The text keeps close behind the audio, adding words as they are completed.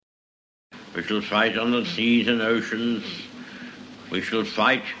We shall fight on the seas and oceans. We shall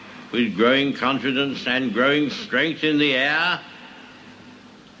fight with growing confidence and growing strength in the air.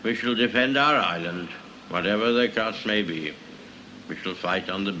 We shall defend our island, whatever the cost may be. We shall fight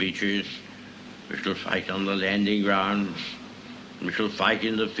on the beaches. We shall fight on the landing grounds. We shall fight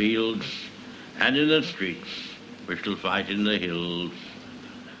in the fields and in the streets. We shall fight in the hills.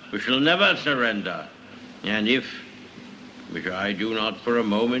 We shall never surrender. And if, which I do not for a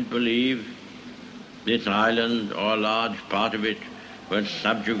moment believe, this island or a large part of it was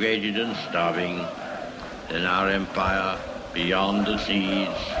subjugated and starving, then our empire beyond the seas,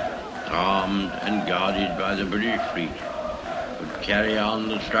 armed and guarded by the British fleet, would carry on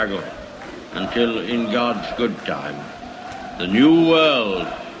the struggle until, in God's good time, the new world,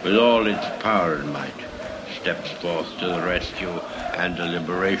 with all its power and might, steps forth to the rescue and the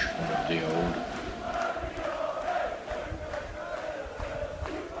liberation of the old.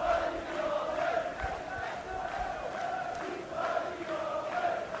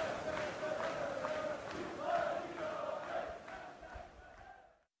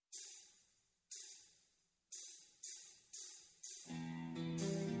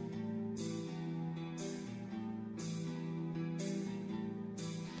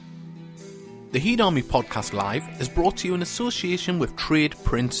 The Heed Army Podcast Live is brought to you in association with Trade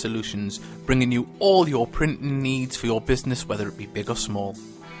Print Solutions, bringing you all your printing needs for your business, whether it be big or small.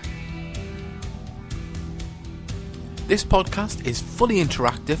 This podcast is fully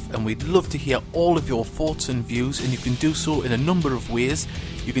interactive and we'd love to hear all of your thoughts and views, and you can do so in a number of ways.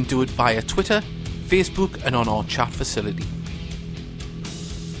 You can do it via Twitter, Facebook and on our chat facility.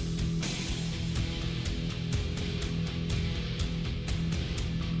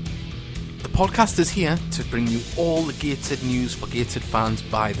 The podcast is here to bring you all the Gateshead news for Gateshead fans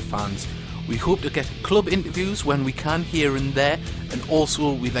by the fans. We hope to get club interviews when we can here and there, and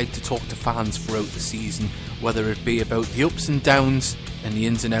also we like to talk to fans throughout the season, whether it be about the ups and downs and the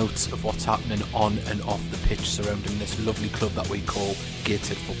ins and outs of what's happening on and off the pitch surrounding this lovely club that we call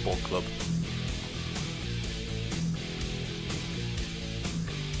Gateshead Football Club.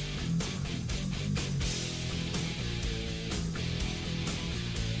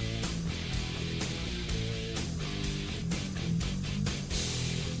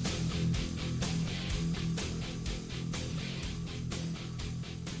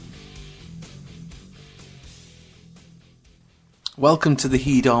 Welcome to the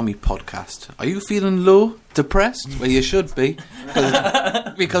Heed Army podcast. Are you feeling low, depressed? Well, you should be,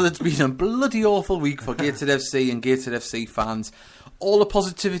 because it's been a bloody awful week for Gateshead FC and Gateshead FC fans. All the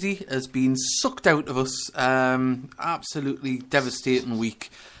positivity has been sucked out of us. Absolutely devastating week.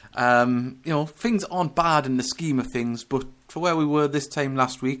 Things aren't bad in the scheme of things, but for where we were this time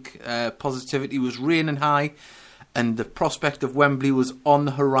last week, positivity was reigning high, and the prospect of Wembley was on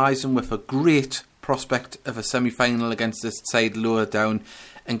the horizon with a great prospect of a semi-final against this side lower down,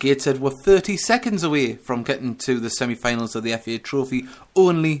 and Gateshead were 30 seconds away from getting to the semi-finals of the FA Trophy,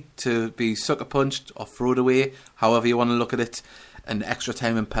 only to be sucker punched or thrown away, however you want to look at it, and extra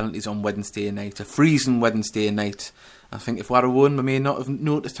time and penalties on Wednesday night, a freezing Wednesday night. I think if we had won, we may not have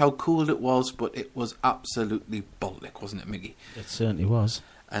noticed how cold it was, but it was absolutely Baltic, wasn't it, Mickey? It certainly was.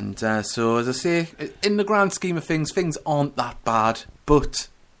 And so, as I say, in the grand scheme of things, things aren't that bad, but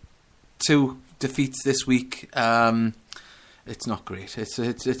two defeats this week, it's not great. It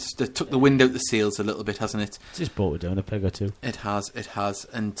took the wind out the sails a little bit, hasn't it? It's just brought it down a peg or two. It has.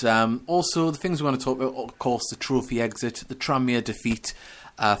 And also the things we want to talk about, of course, the trophy exit, the Tranmere defeat,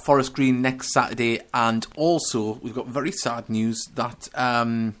 Forest Green next Saturday, and also we've got very sad news that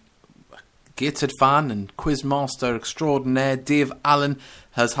Gateshead fan and quizmaster extraordinaire Dave Allen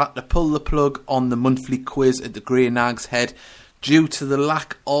has had to pull the plug on the monthly quiz at the Grey Nag's Head due to the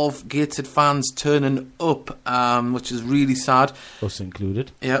lack of Gateshead fans turning up, which is really sad. Us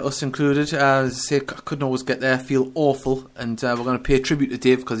included. Yeah, us included. As I say, I couldn't always get there, feel awful, and we're going to pay tribute to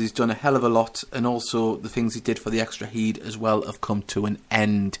Dave because he's done a hell of a lot, and also the things he did for the Extra Heed as well have come to an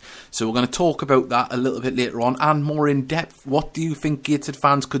end. So we're going to talk about that a little bit later on, and more in depth. What do you think Gateshead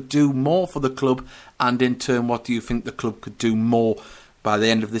fans could do more for the club, and in turn, what do you think the club could do more by the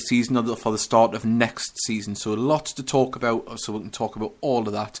end of the season or for the start of next season? So lots to talk about, so we can talk about all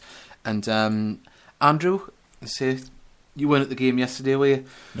of that. And Andrew, you weren't at the game yesterday, were you?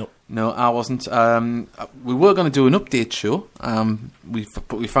 No, I wasn't. We were going to do an update show,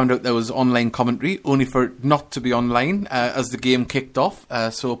 but we found out there was online commentary, only for it not to be online as the game kicked off.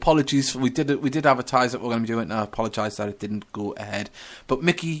 So apologies, we did advertise that we're going to be doing it, and I apologise that it didn't go ahead. But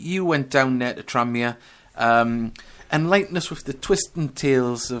Mickey, you went down there to Tranmere. Enlighten us with the twists and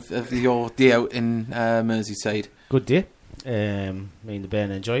tales of your day out in Merseyside. Good day. Me and the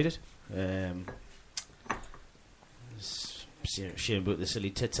band enjoyed it. Shame about the silly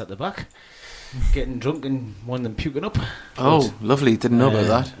tits at the back. Getting drunk and one of them puking up. Oh, lovely. Didn't know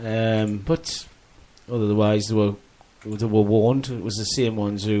about that. But otherwise, they were warned. It was the same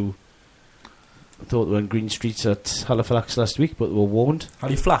ones who thought they were in green streets at Halifax last week, but they were warned.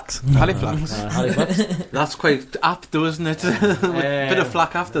 Halifax. Halifax. That's quite apt, though, isn't it? Bit of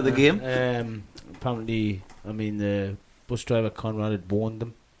flack after the game. Apparently, the bus driver Conrad had warned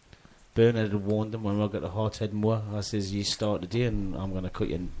them. Bernard had warned them when we got to Hartshead Moor. I says, you start today and I'm going to cut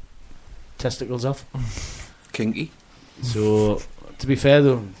your testicles off. Kinky. So, to be fair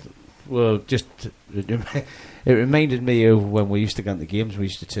though, it reminded me of when we used to go into games. We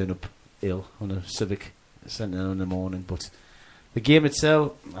used to turn up ill on a Civic Centre in the morning. But the game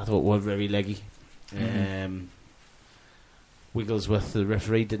itself, I thought, was very leggy. Wigglesworth, the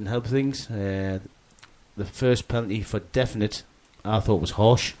referee, didn't help things. The first penalty for definite, I thought, was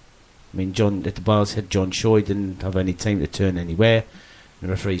harsh. John at the ball's head, John Shaw didn't have any time to turn anywhere. The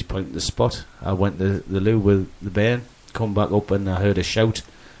referee's pointing the spot. I went to the loo with the bairn, come back up, and I heard a shout,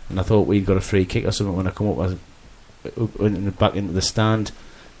 and I thought we'd got a free kick or something. When I come up back into the stand,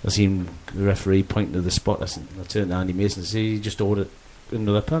 I seen the referee pointing to the spot. I turned to Andy Mason and said, "He just ordered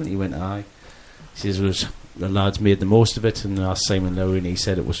another penalty." He went, "Aye." He says, the lads made the most of it, and I asked Simon Lowry, and he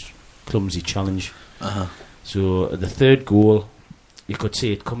said it was clumsy challenge. So the third goal, you could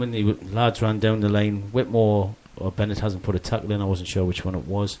see it coming. The lads ran down the line. Whitmore or Bennett hasn't put a tackle in. I wasn't sure which one it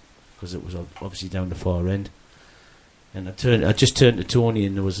was because it was obviously down the far end. And I just turned to Tony,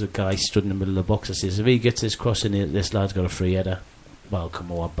 and there was a guy stood in the middle of the box. I says, if he gets this cross in here, this lad's got a free header. Well, come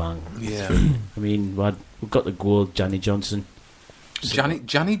on, bang. Yeah. We've got the goal, Johnny Johnson. Johnny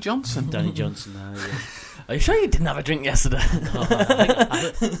Johnson? Danny Johnson, yeah. Are you sure you didn't have a drink yesterday?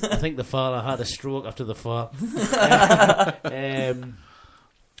 I think the father had a stroke after the fall.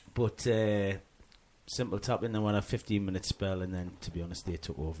 But simple tapping, then went a 15-minute spell, and then, to be honest, they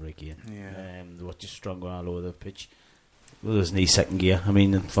took over again. Yeah. They were just stronger all over the pitch. Well, there was no second gear.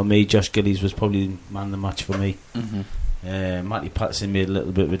 For me, Josh Gillies was probably the man of the match for me. Matty Patterson made a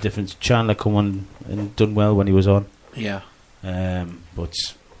little bit of a difference. Chandler come on and done well when he was on. Yeah. But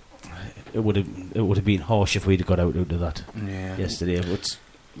it would have been harsh if we'd have got out of that yesterday. But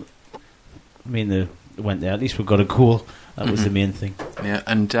they went there. At least we got a goal. That was the main thing. Yeah,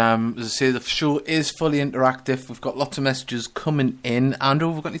 and as I say, the show is fully interactive. We've got lots of messages coming in. Andrew,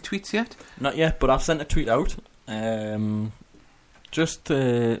 have we got any tweets yet? Not yet, but I've sent a tweet out. Just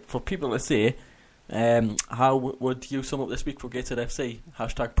for people to say, how would you sum up this week for Gateshead FC?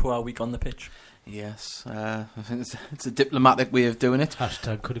 # poor week on the pitch. Yes, I think it's a diplomatic way of doing it.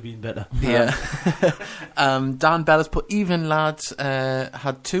 # could have been better. Yeah. Dan Bell has put, evening lads,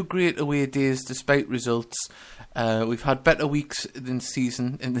 had 2 great away days despite results. We've had better weeks in the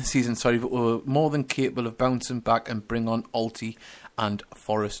season, but we're more than capable of bouncing back and bring on Alty and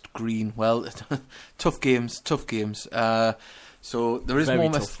Forest Green. Well, tough games. So there is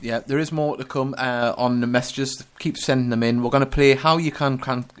there is more to come on the messages. Keep sending them in. We're going to play how you can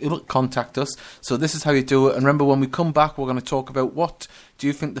contact us. So this is how you do it. And remember, when we come back, we're going to talk about what do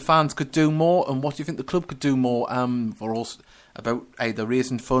you think the fans could do more, and what do you think the club could do more for us, about either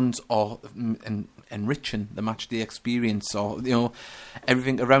raising funds or enriching the matchday experience, or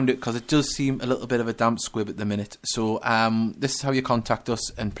everything around it, because it does seem a little bit of a damp squib at the minute. So this is how you contact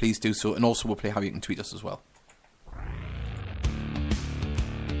us, and please do so. And also we'll play how you can tweet us as well.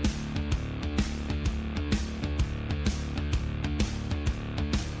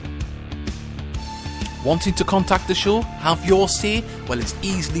 Wanting to contact the show? Have your say? Well, it's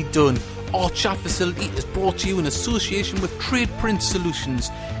easily done. Our chat facility is brought to you in association with Trade Print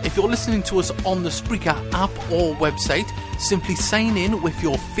Solutions. If you're listening to us on the Spreaker app or website, simply sign in with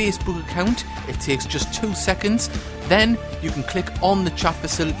your Facebook account. It takes just 2 seconds. Then you can click on the chat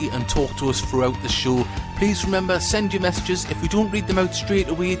facility and talk to us throughout the show. Please remember, send your messages. If we don't read them out straight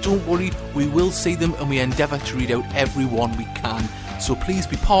away, don't worry, we will see them, and we endeavour to read out every one we can. So please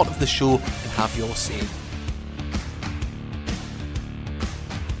be part of the show and have your say.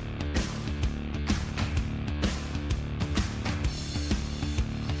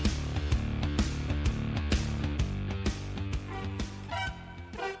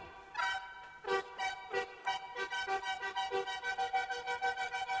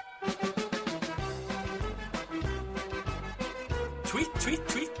 Tweet.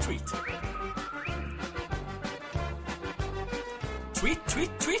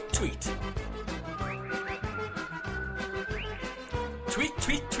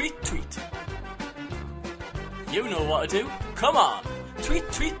 You know what to do. Come on. Tweet.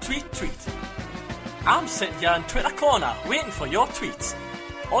 I'm sitting here in Twitter corner waiting for your tweets.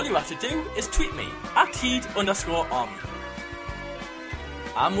 all you have to do is tweet me at Heed_Army.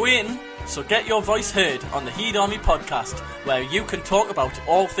 I'm waiting, so get your voice heard on the Heed Army podcast, where you can talk about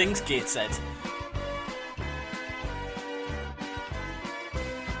all things Gateshead.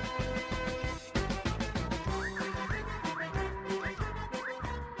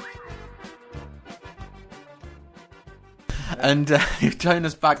 And join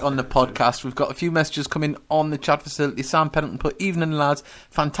us back on the podcast. We've got a few messages coming on the chat facility. Sam Pennington put, evening lads,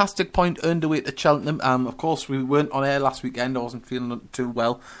 fantastic point earned away to Cheltenham. Of course, we weren't on air last weekend. I wasn't feeling too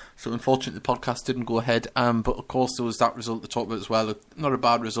well, so unfortunately the podcast didn't go ahead. But of course there was that result to talk about as well. Not a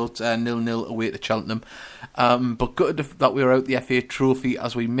bad result, 0-0 away to Cheltenham. But good that we were out the FA Trophy,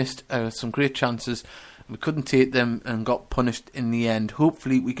 as we missed some great chances. We couldn't take them and got punished in the end.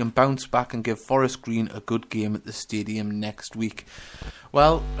 Hopefully we can bounce back and give Forest Green a good game at the stadium next week.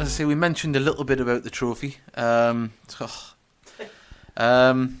 Well, as I say, we mentioned a little bit about the trophy. Well,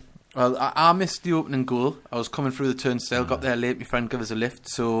 I missed the opening goal. I was coming through the turnstile, got there late, my friend gave us a lift,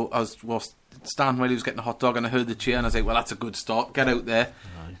 so I was standing while he was getting a hot dog and I heard the cheer and I was like, well, that's a good start, get out there.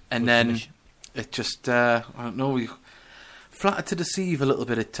 And then finish. It just, I don't know, we flattered to deceive a little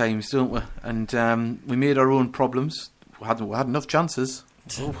bit at times, don't we? And we made our own problems. We had enough chances.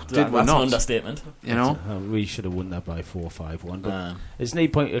 Did we that's not? An understatement. You know, we should have won that by 4-5-1. But there's no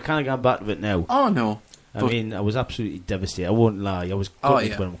point. I can't get back to it now. Oh no! I mean, I was absolutely devastated. I won't lie. I was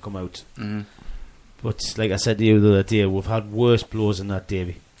gutted when we come out. Mm. But like I said to you the other day, we've had worse blows than that,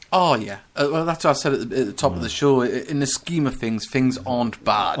 Davey. Oh yeah. Well, that's what I said at the top of the show. In the scheme of things aren't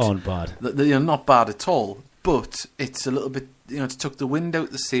bad. They're not bad at all. But it's a little bit, it's took the wind out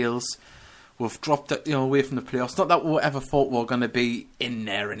the sails. We've dropped it, away from the playoffs. Not that we ever thought we were going to be in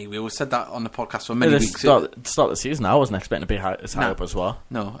there anyway. We said that on the podcast for many weeks. Start of the season, I wasn't expecting to be as high up as well.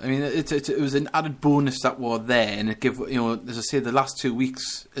 No, I mean, it was an added bonus that we're there. And it give, as I say, the last 2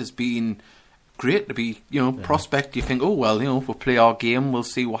 weeks has been great to be, prospect. You think, oh, well, if we play our game, we'll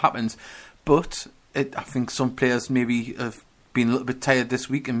see what happens. But I think some players maybe have been a little bit tired this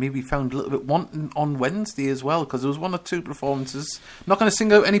week and maybe found a little bit wanting on Wednesday as well, because there was 1 or 2 performances. Not going to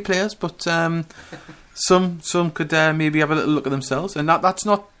single out any players, but some could maybe have a little look at themselves, and that's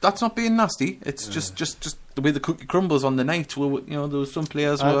not being nasty. It's just the way the cookie crumbles on the night. Where, there was some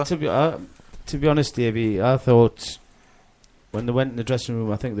players were. To be honest, Davey, I thought when they went in the dressing room,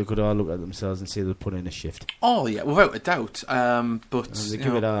 I think they could all look at themselves and say they put in a shift. Oh yeah, without a doubt. But they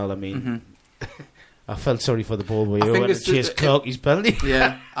give it all. I mean. Mm-hmm. I felt sorry for the ball where you went to chase Clarkie's penalty.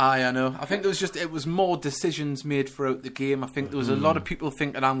 Yeah, I know. I think it was more decisions made throughout the game. I think there was a lot of people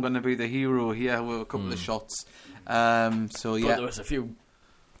thinking I'm going to be the hero here with a couple of shots. So yeah, but there was a few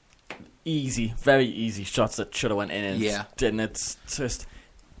very easy shots that should have went in and didn't. It's just,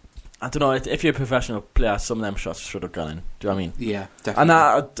 I don't know, if you're a professional player, some of them shots should have gone in. Do you know what I mean? Yeah, definitely.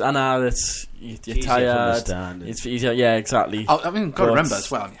 And now you're tired. It's easier, yeah, exactly. I mean, got to remember as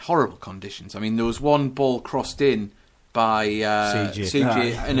well, horrible conditions. I mean, there was one ball crossed in by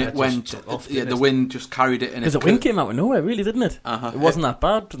CJ and it went, the wind just carried it in. Because the wind came out of nowhere, really, didn't it? It wasn't that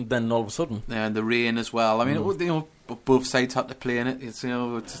bad, and then all of a sudden. Yeah, and the rain as well. I mean, both sides had to play in it. It's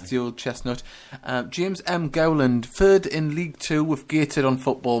it's the old chestnut. James M. Gowland, 3rd in League 2 with Gated on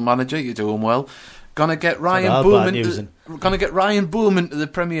Football Manager. You're doing well. Gonna get Ryan Bowman to the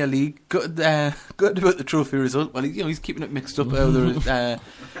Premier League. Good about the trophy result. Well, he's keeping it mixed up.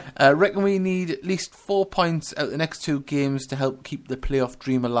 Reckon we need at least 4 points out the next 2 games to help keep the playoff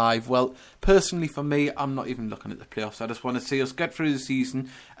dream alive. Well, personally for me, I'm not even looking at the playoffs. I just want to see us get through the season.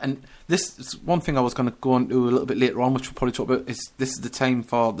 And this is one thing I was going to go on to a little bit later on, which we'll probably talk about. Is this is the time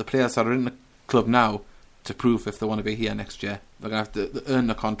for the players that are in the club now to prove if they want to be here next year. They're going to have to earn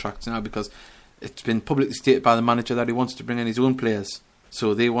their contracts now, because it's been publicly stated by the manager that he wants to bring in his own players.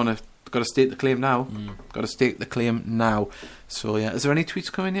 So they got to stake the claim now. Got to stake the claim now. So yeah, is there any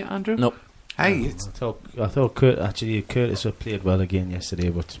tweets coming yet, Andrew? Nope. Hey, I thought Curtis played well again yesterday,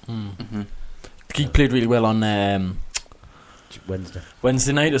 but he played really well on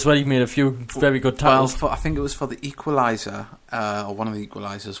Wednesday night as well. He made a few very good tackles. Well, I think it was for the equaliser, or one of the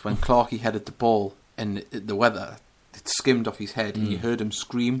equalisers, when Clarkie headed the ball and the weather. It skimmed off his head, and you heard him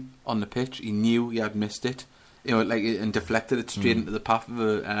scream on the pitch. He knew he had missed it, and deflected it straight into the path of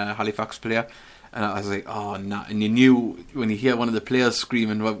a Halifax player. And I was like, oh, nah. And you knew when you hear one of the players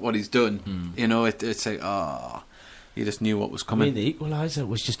screaming what he's done, it's like, oh, you just knew what was coming. I mean, the equaliser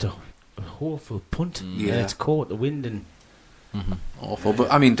was just a awful punt. Yeah, it's caught the wind and. Awful. But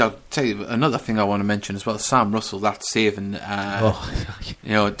I mean, I'll tell you another thing I want to mention as well. Sam Russell, that saving,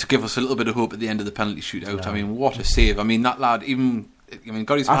 to give us a little bit of hope at the end of the penalty shootout. I mean, what a save! I mean, that lad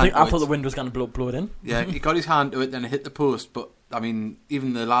got his hand. I thought the wind was going to blow it in. Yeah, he got his hand to it, then it hit the post, but I mean,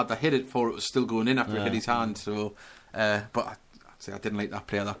 even the lad that hit it for it was still going in after he hit his hand. So, but I didn't like that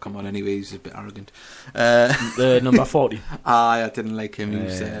player that come on anyway. He's a bit arrogant. The number 40. I didn't like him. He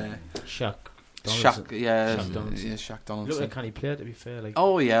was Shaq. Shaq Donaldson. Shaq Look Donaldson. like a canny player, to be fair. Like.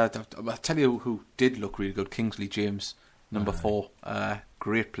 Oh yeah, I'll tell you who did look really good. Kingsley James, number 4,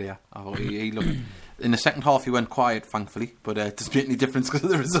 great player. Oh, he looked. In the second half, he went quiet, thankfully, but it doesn't make any difference because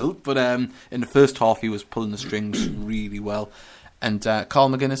of the result. But in the first half, he was pulling the strings really well. And Carl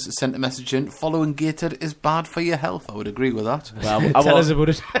McGuinness has sent a message in: following Gated is bad for your health. I would agree with that. Well, Tell us about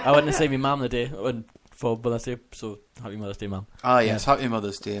it. I went to see my mum the day for Mother's Day, so happy Mother's Day, Mum. Ah, yes, happy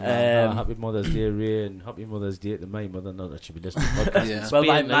Mother's Day, man. Happy Mother's Day, Ray, and happy Mother's Day to my mother. Not that she'll be listening to the podcast. Yeah. Well,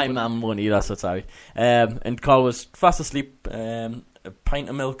 my mum won't either, so sorry. And Carl was fast asleep, a pint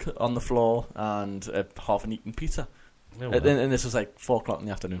of milk on the floor, and half an eaten pizza. Oh, well. And this was like 4 o'clock in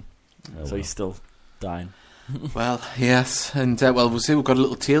the afternoon, so he's still dying. Well, yes, and we'll see. We've got a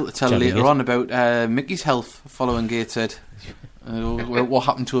little tale to tell later on about Mickey's health following Gated. What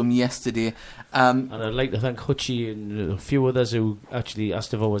happened to him yesterday. And I'd like to thank Hutchie and a few others who actually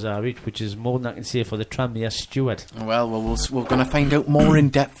asked if I was alright, which is more than I can say for the Tranmere steward. Well, we're going to find out more in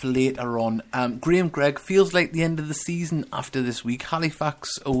depth later on. Graham Gregg feels like the end of the season after this week.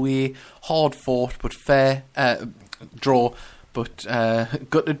 Halifax away, hard fought but fair draw, but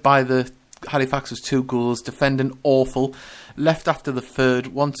gutted by the Halifax's 2 goals, defending awful. Left after the third.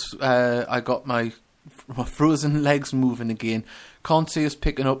 Once I got my frozen legs moving again. Can't see us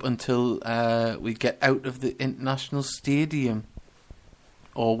picking up until we get out of the international stadium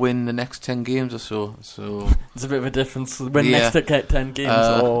or win the next 10 games or so. So there's a bit of a difference. Win next to get 10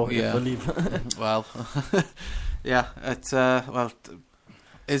 games or leave. Well, yeah. It's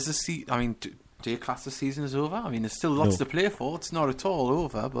is the I mean, do you class the season is over? I mean, there's still lots to play for. It's not at all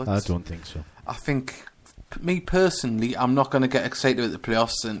over. But I don't think so. I think. Me personally, I'm not going to get excited about the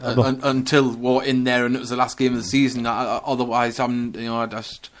playoffs until we're in there and it was the last game of the season. Otherwise, I'm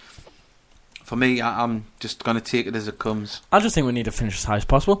just going to take it as it comes. I just think we need to finish as high as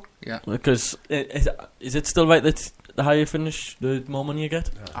possible. Yeah, because is it still right that the higher you finish, the more money you get?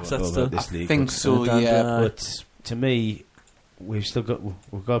 I think so. Yeah, but to me, we've got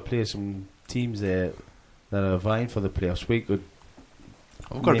to play some teams there that are vying for the playoffs. We've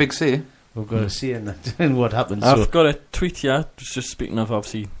got a big say. We've got to see in what happens. I've got a tweet here, just speaking of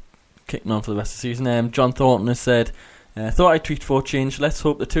obviously kicking on for the rest of the season. John Thornton has said, thought I'd tweet for a change. Let's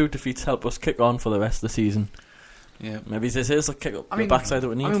hope the 2 defeats help us kick on for the rest of the season. Yeah, maybe this is a kick up the backside that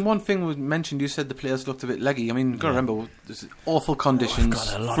we need. I mean, one thing was mentioned, you said the players looked a bit leggy. I mean, you've got to remember, there's awful conditions. We've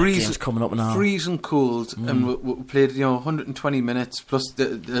got a lot of games coming up now. Freezing cold, and we played 120 minutes plus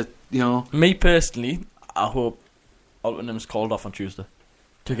the. Me personally, I hope Altrincham called off on Tuesday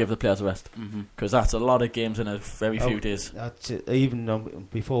to give the players a rest, because that's a lot of games in a very few days. That's it. Even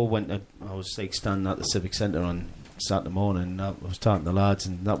before I went, I was standing at the Civic Centre on Saturday morning. And I was talking to the lads,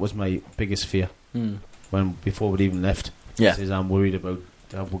 and that was my biggest fear before we'd even left. Yeah, says I'm worried about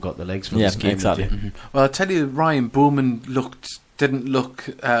have we got the legs for this game. Exactly. Well, I tell you, Ryan Bowman didn't look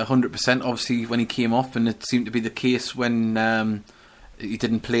 100%. Obviously, when he came off, and it seemed to be the case when. He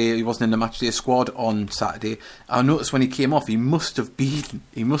didn't play. He wasn't in the matchday squad on Saturday. I noticed when he came off, he must have been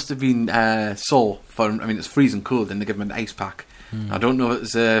sore for. I mean, it's freezing cold, and they give him an ice pack. I don't know if it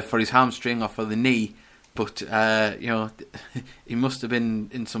was for his hamstring or for the knee, but he must have been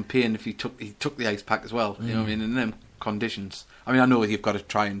in some pain if he took the ice pack as well. You know what I mean? In them conditions. I mean, I know you've got to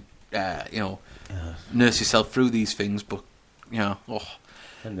try and nurse yourself through these things, but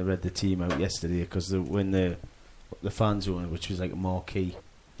And they read the team out yesterday because when the fan zone, which was like a marquee,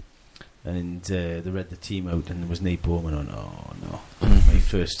 and they read the team out, and there was Nate Bowman on. Oh no, my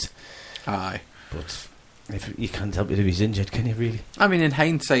first. Aye, but if you can't help it if he's injured, can you really? I mean, in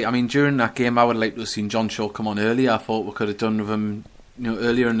hindsight, during that game, I would like to have seen John Shaw come on earlier. I thought we could have done with him,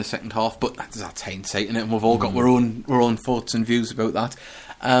 earlier in the second half. But that's hindsight, innit? And we've all got our own thoughts and views about that.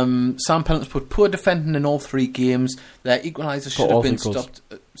 Sam Pennant's put poor defending in all 3 games. Their equaliser should have been stopped.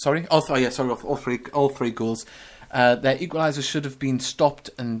 All three goals. Their equaliser should have been stopped,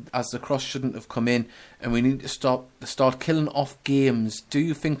 and as the cross shouldn't have come in, and we need to start killing off games. Do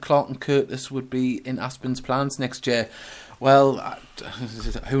you think Clark and Curtis would be in Aspen's plans next year? Well,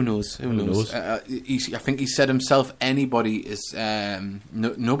 who knows? Who knows? I think he said himself, anybody is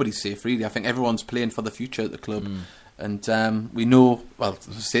nobody's safe really. I think everyone's playing for the future at the club. And we know, well, as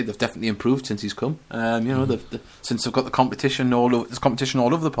I say, they've definitely improved since he's come. Since they've got the competition there's competition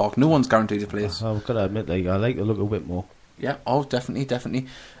all over the park. No one's guaranteed a place. I've got to admit, I like the look a bit more. Yeah, definitely.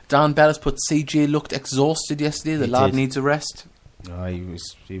 Dan Bellis put CJ looked exhausted yesterday. The lad needs a rest.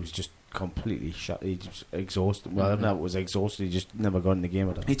 He was just completely shut. He just exhausted. Well, that was exhausted. He just never got in the game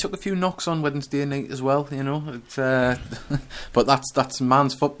at all. He took a few knocks on Wednesday night as well, you know. But that's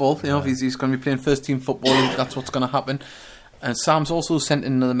man's football, you know. If he's going to be playing first team football, that's what's going to happen. And Sam's also sent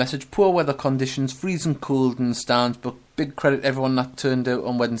in another message. Poor weather conditions, freezing cold in the stands, but big credit everyone that turned out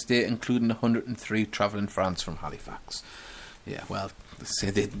on Wednesday, including 103 travelling fans from Halifax. Yeah, well,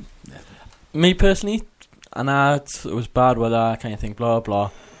 say they. Yeah. Me personally, it was bad weather. I kind of think blah blah.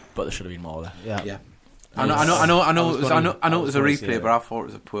 But there should have been more there. Yeah. I know. It was a replay, but I thought it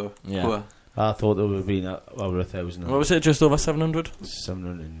was a poor. I thought there would have been over 1,000. What was it? Just over 700.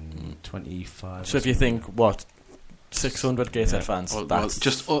 725. So if you think 600 Gateshead fans, that's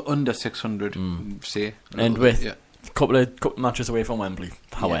just under 600. Say, and with a couple of matches away from Wembley,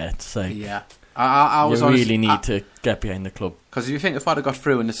 I was really need to get behind the club. Because if you think if I'd have got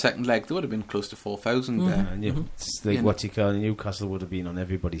through in the second leg, there would have been close to 4,000 there. It's like what you call Newcastle would have been on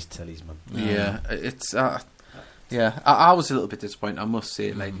everybody's tellies, man. Yeah, it's I was a little bit disappointed, I must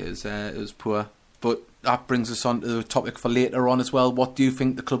say. Like it was poor, but that brings us on to the topic for later on as well. What do you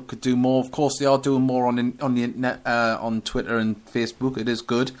think the club could do more? Of course, they are doing more on the internet, on Twitter and Facebook. It is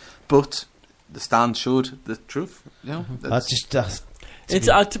good, but the stand showed the truth. You know,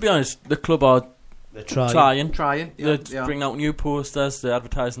 to be honest, the club are trying. Yeah, they're bringing out new posters. They're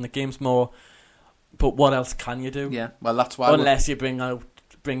advertising the games more. But what else can you do? Yeah, well, that's why. Unless you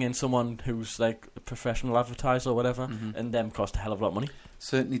bring in someone who's like a professional advertiser or whatever, and them cost a hell of a lot of money.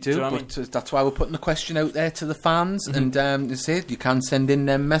 Certainly do, but that's why we're putting the question out there to the fans, and you can send in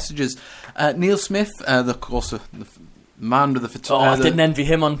them messages. Neil Smith, the man with the I didn't envy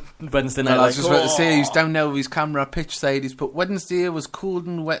him on Wednesday night. I was just about to say, he's down there with his camera pitch side. He's put Wednesday was cold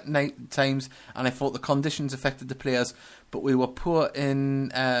and wet night times, and I thought the conditions affected the players, but we were poor in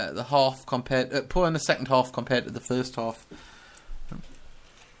poor in the second half compared to the first half.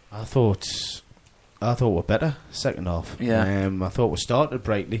 I thought we're better second half. Yeah. I thought we started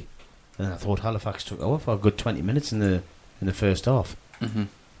brightly, and I thought Halifax took over for a good 20 minutes in the first half.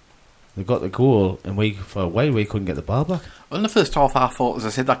 They got the goal, and for a while we couldn't get the ball back. Well, in the first half, I thought, as I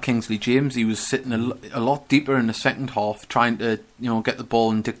said, that Kingsley James, he was sitting a lot deeper in the second half, trying to get the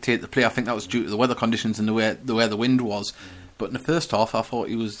ball and dictate the play. I think that was due to the weather conditions and the way the wind was. But in the first half, I thought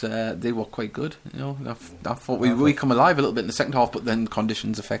they were quite good. I thought we come alive a little bit in the second half, but then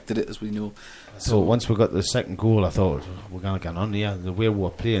conditions affected it, as we know. So once we got the second goal, I thought we're going to get on. Yeah, the way we were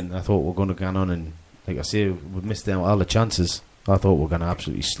playing, I thought we're going to get on, and like I say, we missed out all the chances. I thought we were going to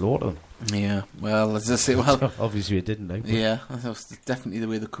absolutely slaughter them. Yeah, well, as I say, obviously it didn't. Yeah, that was definitely the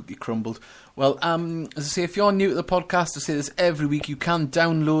way the cookie crumbled. Well, as I say, if you're new to the podcast, I say this every week, you can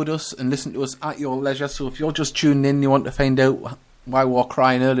download us and listen to us at your leisure. So if you're just tuning in, you want to find out why we were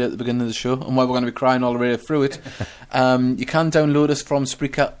crying earlier at the beginning of the show and why we're going to be crying all the way through it, you can download us from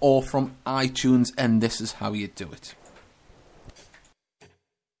Spreaker or from iTunes, and this is how you do it.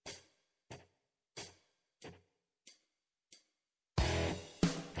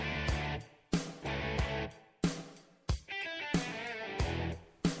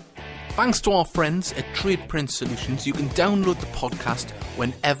 Thanks to our friends at Trade Print Solutions, you can download the podcast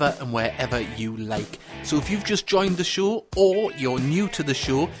whenever and wherever you like. So if you've just joined the show or you're new to the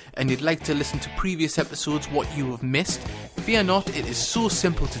show and you'd like to listen to previous episodes, what you have missed, fear not, it is so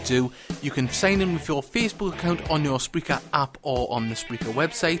simple to do. You can sign in with your Facebook account on your Spreaker app or on the Spreaker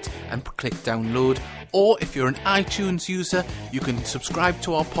website and click download. Or if you're an iTunes user, you can subscribe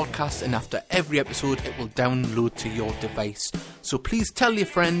to our podcast, and after every episode it will download to your device. So please tell your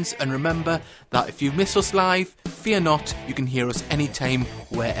friends, and remember that if you miss us live, fear not, you can hear us anytime,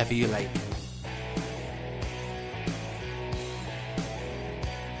 wherever you like.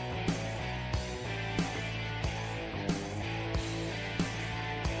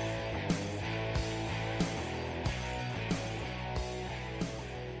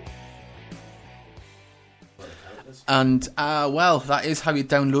 And, well, that is how you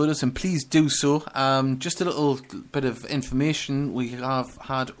download us, and please do so. Just a little bit of information. We have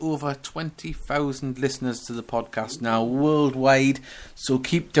had over 20,000 listeners to the podcast now worldwide, so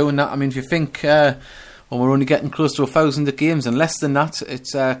keep doing that. I mean, if you think we're only getting close to 1,000 games and less than that,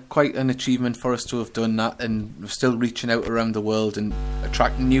 it's quite an achievement for us to have done that, and we're still reaching out around the world and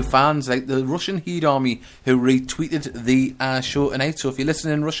attracting new fans like the Russian Heat Army, who retweeted the show tonight. So if you're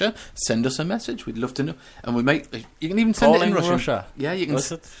listening in Russia, send us a message, we'd love to know. And we might, you can even send it in Russian. Russia. Yeah, you can.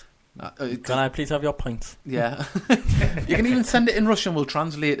 Can I please have your points? Yeah. You can even send it in Russian, we'll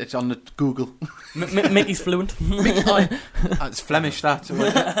translate it on the Google. Mickey's fluent. It's Flemish, that,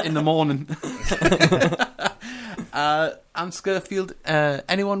 in the morning. Anne Scurfield,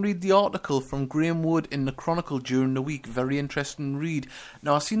 anyone read the article from Graham Wood in the Chronicle during the week? Very interesting read.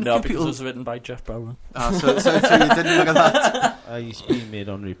 Now, I've seen a few people... it was written by Jeff Brown. So you didn't look at that? He's been made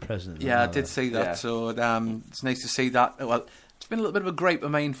honorary president. Yeah, I did see that. Yeah. So it's nice to see that. Well, it's been a little bit of a gripe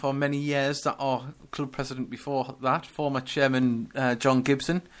of mine for many years that our club president before that, former chairman John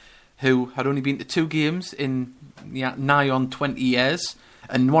Gibson, who had only been to 2 games in nigh on 20 years,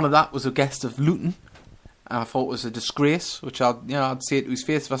 and one of that was a guest of Luton. I thought it was a disgrace, which I'd say it to his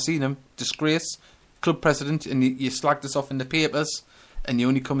face if I seen him. Disgrace, club president, and you slagged us off in the papers, and you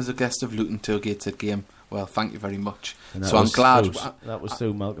only come as a guest of Luton to a Gateshead game. Well, thank you very much. So I'm glad that was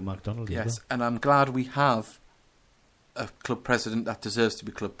through Malcolm MacDonald. Yes, and I'm glad we have a club president that deserves to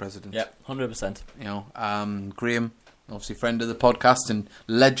be club president. Yeah, 100%. You know, Graham, obviously friend of the podcast and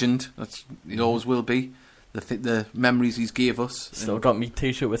legend. He always will be. The memories he's gave us. Still got me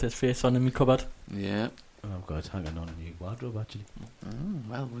T-shirt with his face on in my cupboard. Yeah. I've got it hanging on a new wardrobe actually.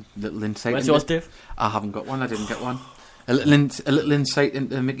 Well, little insight. Where's yours, Dave? I haven't got one. I didn't get one. A little insight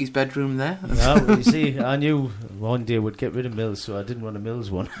into Mickey's bedroom there. No, you see, I knew one day we'd get rid of Mills, so I didn't want a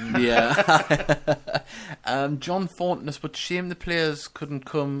Mills one. Yeah. John Thornton has put shame the players couldn't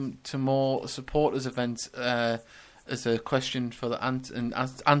come to more supporters events as a question for the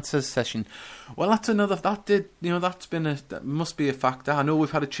answers session. Well, that's another. That must be a factor. I know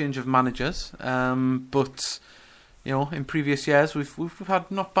we've had a change of managers, but in previous years we've had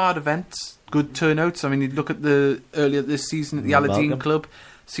not bad events, good turnouts. I mean, you look at the earlier this season at the Aladdin Club,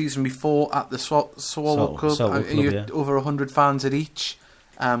 season before at the Swallow Club, you had over 100 fans at each.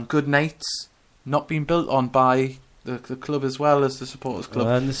 Good nights, not being built on by the club as well as the supporters club.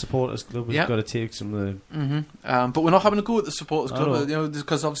 And the supporters club has got to take some of the... but we're not having a go at the supporters club,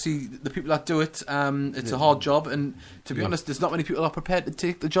 because obviously the people that do it, it's a hard job, and to be honest, there's not many people that are prepared to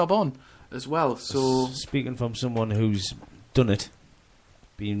take the job on as well. So, speaking from someone who's done it,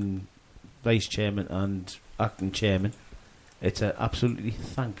 being vice chairman and acting chairman, it's an absolutely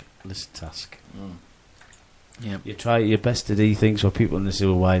thankless task. Yeah, you try your best to do things for people, and they say,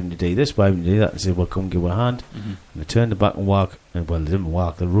 well, why didn't you do this, why didn't you do that? And say, well, come give a hand. And they turn the back and walk, and well, they didn't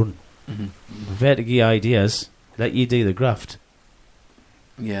walk, they run. Prepare to give ideas, let you do the graft.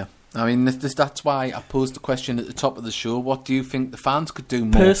 Yeah, I mean, that's why I posed the question at the top of the show. What do you think the fans could do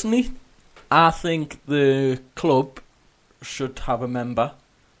more? Personally, I think the club should have a member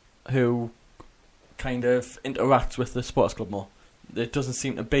who kind of interacts with the sports club more. There doesn't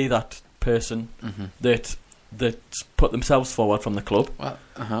seem to be that person that put themselves forward from the club. Well,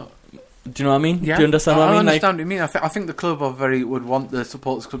 do you know what I mean? Yeah. Do you understand what I mean? I understand what you mean. I think the club would want the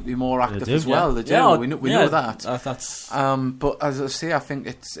supporters club to be more active as well. They do. Yeah, we know that. That's. But as I say, I think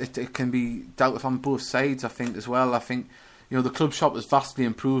it can be dealt with on both sides. I think as well. I think the club shop has vastly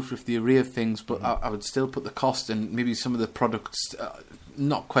improved with the array of things, but I would still put the cost and maybe some of the products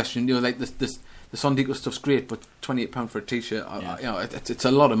not questioned. Like the Sondico stuff's great, but £28 for a T-shirt, it's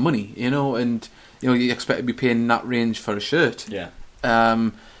a lot of money, and you expect to be paying that range for a shirt. Yeah.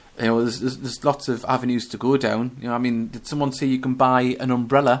 There's lots of avenues to go down. I mean, did someone say you can buy an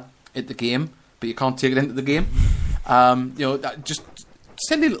umbrella at the game, but you can't take it into the game? Just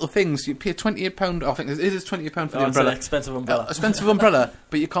silly little things. You pay £28. I think it is £28 for the umbrella. It's an expensive umbrella. Expensive umbrella,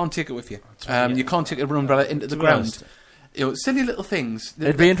 but you can't take it with you. You can't take an umbrella into the ground. Silly little things.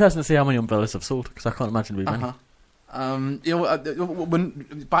 It'd be interesting to see how many umbrellas have sold, because I can't imagine it'd be many.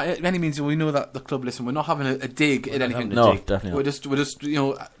 By any means, we know that the club. Listen, we're not having a dig at anything. No, definitely. We're just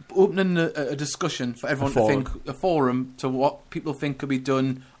opening a discussion for everyone to think, a forum to what people think could be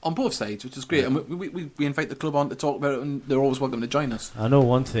done on both sides, which is great. And we invite the club on to talk about it, and they're always welcome to join us. I know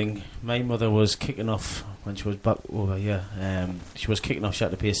one thing. My mother was kicking off when she was back over here. She was kicking off. She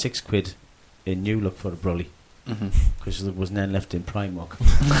had to pay £6 in New Look for a brolly. Because there was none left in Primark.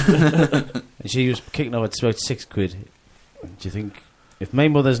 And she was kicking off at about £6. Do you think, if my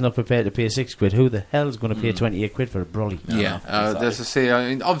mother's not prepared to pay £6, who the hell is going to pay £28 for a brolly? Yeah, as I say, I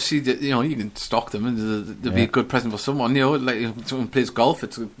mean, obviously, you can stock them, and there'll be a good present for someone. Like if someone plays golf,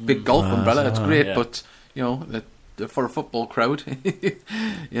 it's a big golf umbrella. It's great, but for a football crowd,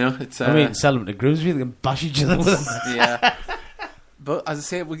 it's. I mean, sell them to Grimsby, they can bash each other with them. Yeah. But as I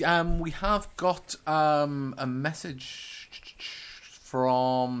say, we have got a message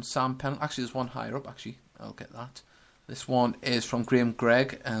from Sam Pennell. Actually, there's one higher up. Actually, I'll get that. This one is from Graham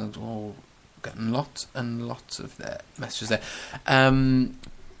Gregg, and getting lots and lots of messages there.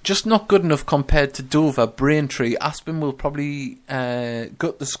 Just not good enough compared to Dover, Braintree. Aspen will probably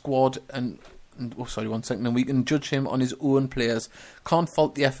gut the squad and we can judge him on his own players. Can't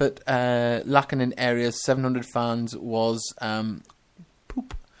fault the effort lacking in areas. 700 fans was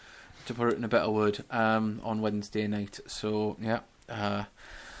poop. to put it in a better word, on Wednesday night. So yeah.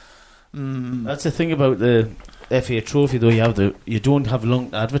 That's the thing about the FA Trophy, though. You don't have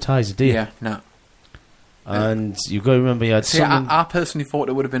long to advertise, do you? Yeah, no. And you've got to remember you had someone... I personally thought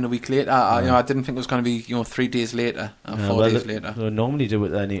it would have been a week later. I didn't think it was going to be 3 days later, 4 days later. They normally do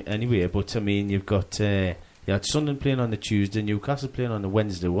it anyway, but I mean, you've got you had Sunderland playing on the Tuesday, Newcastle playing on the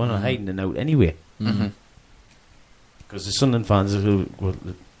Wednesday. One are hiding out anyway. Because the Sunderland fans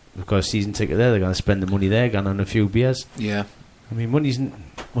who've got a season ticket there, they're going to spend the money there, going on a few beers. Yeah. I mean, money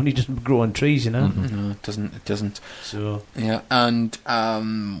doesn't grow on trees, you know. No, it doesn't. It doesn't. So yeah, and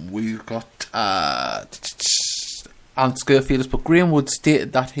we've got Alan Skerfield has put Graham Wood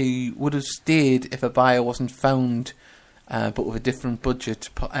stated that he would have stayed if a buyer wasn't found, but with a different budget.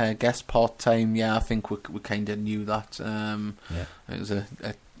 Guest part time. Yeah, I think we kind of knew that. It was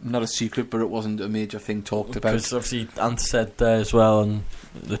not a secret, but it wasn't a major thing talked about. Because obviously Ant said there as well on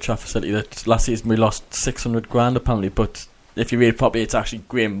the Trafford facility that last season we lost 600 grand apparently, but if you read it properly, it's actually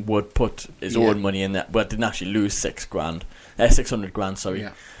Graham Wood put his own money in that, but didn't actually lose 600 grand, sorry.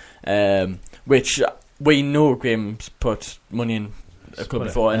 Yeah. Which we know Graham's put money in a club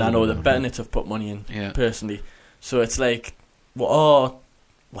before, and I know that Bennett have put money in personally. So it's like, we've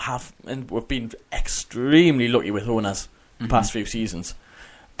been extremely lucky with owners the past few seasons.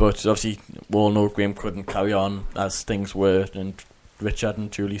 But obviously, we all know Graham couldn't carry on as things were, and Richard and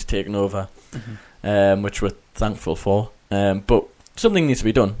Julie's taken over, which we're thankful for. But something needs to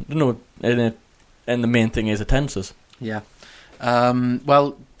be done. I don't know, and the main thing is attendances. Yeah.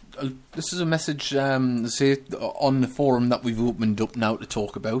 Well, this is a message say on the forum that we've opened up now to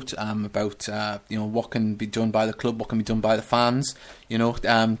talk about what can be done by the club, what can be done by the fans.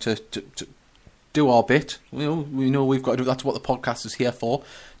 To do our bit. We know we've got to do. That's what the podcast is here for,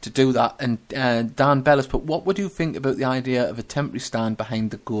 to do that. And Dan Bell has put, what would you think about the idea of a temporary stand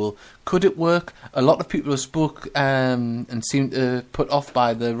behind the goal? Could it work? A lot of people have spoke and seemed put off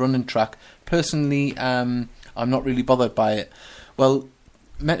by the running track. Personally, I'm not really bothered by it. Well,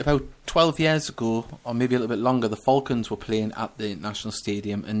 about 12 years ago, or maybe a little bit longer, the Falcons were playing at the National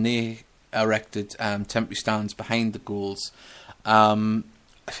Stadium, and they erected temporary stands behind the goals.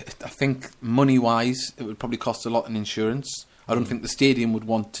 I think money-wise, it would probably cost a lot in insurance. I don't think the stadium would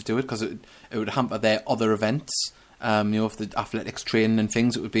want to do it because it would hamper their other events. If the athletics training and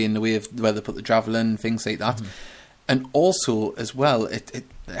things, it would be in the way of where they put the javelin and things like that. And also, as well, it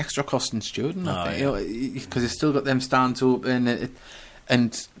extra cost in stewarding, because it's still got them stands open.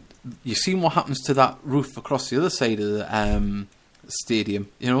 And you've seen what happens to that roof across the other side of the stadium.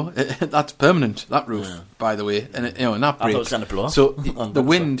 That's permanent, that roof, by the way, and and that breaks. I thought it was going to blow up. So the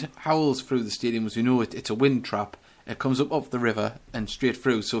wind howls through the stadium, as you know. It's a wind trap. It comes up off the river and straight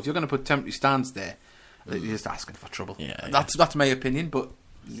through. So if you're going to put temporary stands there, you're just asking for trouble. That's my opinion, but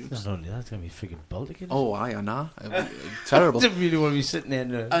not only that, it's going to be frigging Baltic. Oh, I know. Terrible. I didn't really want to be sitting there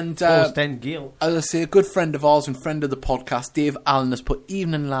in and forced end gale. As I say, a good friend of ours and friend of the podcast, Dave Allen, has put,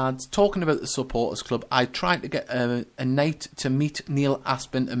 evening lads, talking about the supporters club. I tried to get a night to meet Neil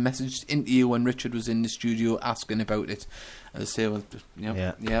Aspin and messaged into you when Richard was in the studio asking about it. As I say, well,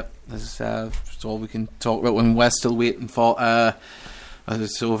 that's all we can talk about when we're still waiting for.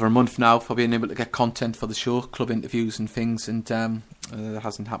 It's over a month now for being able to get content for the show, club interviews and things, and it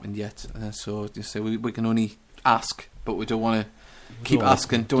hasn't happened yet. So just say we can only ask, but we don't want to keep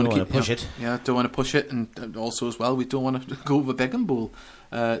asking. Don't want to push it. Yeah, don't want to push it, and also as well, we don't want to go over begging bowl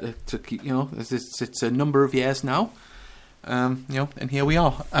to keep. It's a number of years now. And here we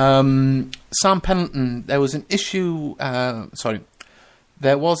are. Sam Pendleton. There was an issue.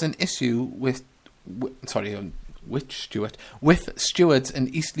 There was an issue with stewards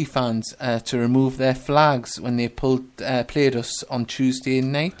and Eastleigh fans to remove their flags when they played us on Tuesday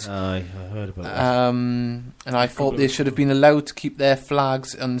night. I heard about that. And I thought they should have been allowed to keep their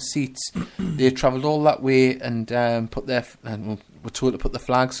flags on the seats. They travelled all that way and were told to put the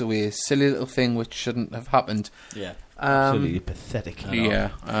flags away. Silly little thing which shouldn't have happened. Yeah. Absolutely pathetic. Yeah,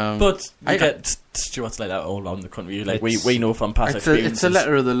 but I get stewards like that all around the country. Like we know from past experiences. It's a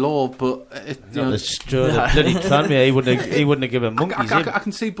letter of the law, but the steward, bloody Cranmere, he wouldn't have given monkeys. I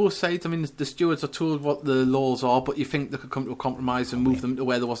can see both sides. I mean, the stewards are told what the laws are, but you think they could come to a compromise and move them to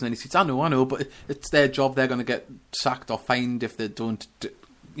where there wasn't any seats. I know, but it's their job. They're going to get sacked or fined if they don't.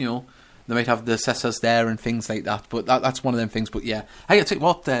 They might have the assessors there and things like that, but that's one of them things. But yeah, I got to take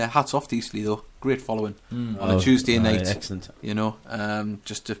hats off to Eastleigh though. Great following on a Tuesday night. Excellent. It was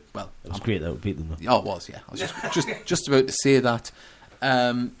great that we beat them. Oh, it was. Yeah, I was just about to say that.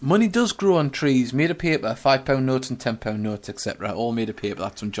 Money does grow on trees, made of paper. £5 notes and £10 notes, etc. All made of paper.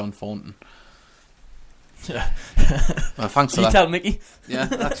 That's from John Thornton. Well, thanks for You that. tell Mickey. Yeah,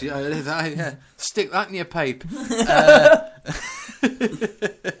 that's yeah. Stick that in your pipe.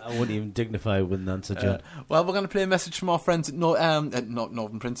 I wouldn't even dignify with an answer, John. Well, we're going to play a message from our friends at not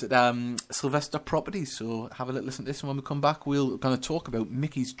Northern Prince, at Sylvester Properties. So have a little listen to this, and when we come back, we're going to talk about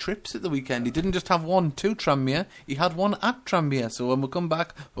Mickey's trips at the weekend. He didn't just have one to Tranmere, he had one at Tranmere. So when we come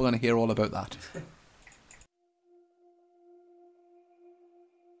back, we're going to hear all about that.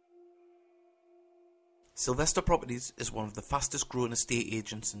 Sylvester Properties is one of the fastest growing estate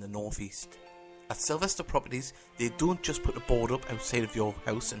agents in the Northeast. At Sylvester Properties, they don't just put a board up outside of your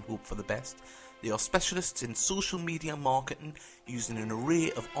house and hope for the best. They are specialists in social media marketing, using an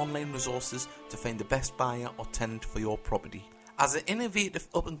array of online resources to find the best buyer or tenant for your property. As an innovative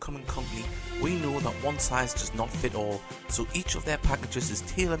up-and-coming company, we know that one size does not fit all, so each of their packages is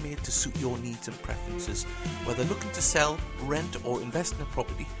tailor-made to suit your needs and preferences. Whether looking to sell, rent or invest in a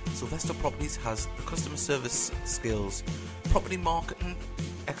property, Sylvester Properties has the customer service skills, property marketing,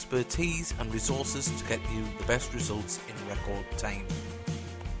 expertise and resources to get you the best results in record time.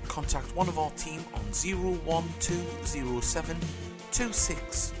 Contact one of our team on 01207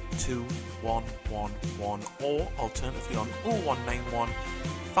 262111 or alternatively on 0191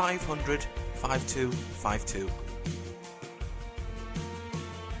 500 5252.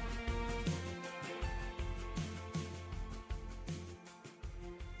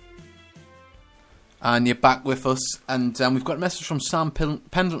 And you're back with us, and we've got a message from Sam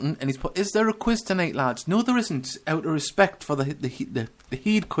Pendleton, and he's put, "Is there a quiz tonight, lads?" No, there isn't. Out of respect for the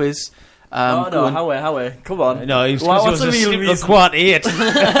Heed quiz. How? Come on. No, he was What's the real asleep reason? at 8.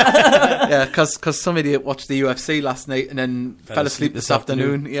 Yeah, because some idiot watched the UFC last night and then fell asleep this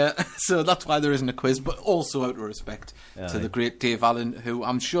afternoon. Yeah, so that's why there isn't a quiz, but also out of respect to the great Dave Allen, who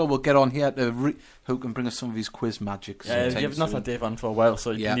I'm sure will get on here to who can bring us some of his quiz magic. You've not had Dave on for a while,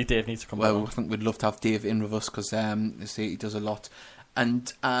 so Dave needs to come back. Well, I think we'd love to have Dave in with us because he does a lot.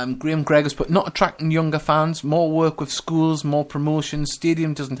 And Graham Gregg has put, not attracting younger fans, more work with schools, more promotions,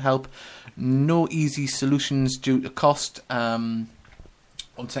 stadium doesn't help, no easy solutions due to cost. 1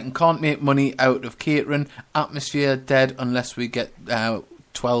 second, can't make money out of catering, atmosphere dead unless we get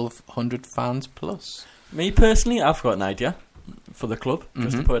 1,200 fans plus. Me personally, I've got an idea for the club,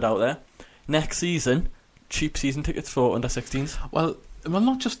 just to put it out there. Next season, cheap season tickets for under 16s. Well,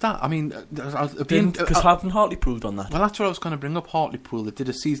 not just that. I mean, because haven't Hartlepool done that? Well, that's what I was going to bring up. Hartlepool, they did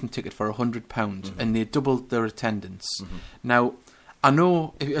a season ticket for £100, and they doubled their attendance. Now, I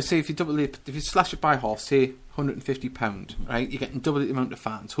know if you slash it by half, say £150, right? You're getting double the amount of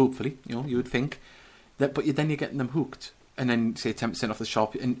fans. Hopefully, you would think that, but then you're getting them hooked, and then say 10% off the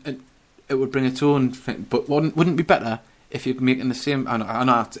shop, and it would bring its own thing. But wouldn't it be better if you're making the same? I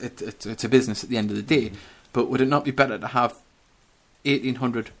know it's a business at the end of the day, but would it not be better to have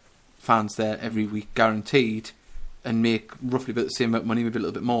 1,800 fans there every week guaranteed and make roughly about the same amount of money, maybe a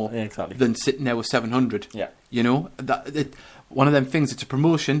little bit more, than sitting there with 700? One of them things, it's a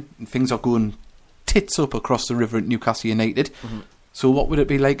promotion and things are going tits up across the river at Newcastle United. So what would it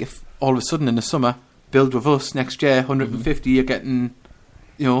be like if all of a sudden in the summer, build with us next year, 150, you're getting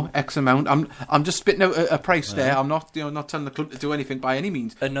X amount. I'm just spitting out a price there. I'm not not telling the club to do anything by any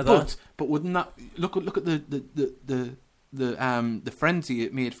means. But wouldn't that look at the frenzy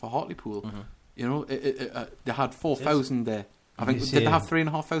it made for Hartlepool? They had 4,000 there. I think did they have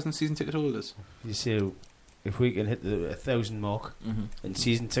 3,500 season ticket holders? You see, if we can hit the 1,000 mark in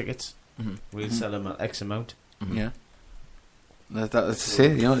season tickets, we'll sell them at X amount. Yeah, that's to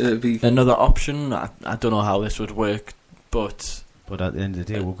say. It'd be another option. I don't know how this would work, but at the end of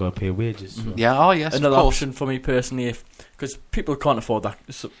the day, we've got to pay wages. So. Yeah, oh yes, another option for me personally, because people can't afford that.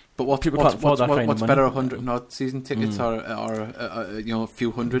 But what's better, 100 odd season tickets or a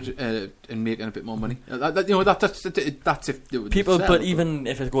few hundred and making a bit more money? That's if people. But even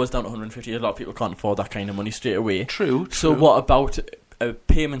if it goes down to 150, a lot of people can't afford that kind of money straight away. True. So what about a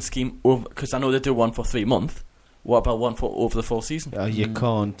payment scheme? Because I know they do one for 3 months. What about one for over the full season? You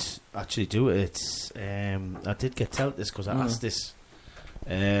can't actually do it. It's I did get told this because I asked this.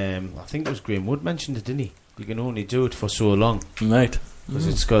 I think it was Graham Wood mentioned it, didn't he? You can only do it for so long, right? Because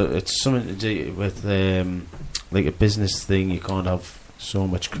it's something to do with like a business thing. You can't have so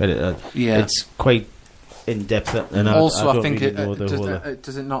much credit. It's quite in depth. And also, I think really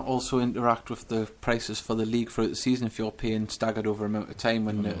does it not also interact with the prices for the league throughout the season if you're paying staggered over amount of time?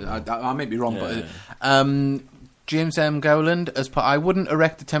 When I may be wrong, but. James M. Gowland has put, I wouldn't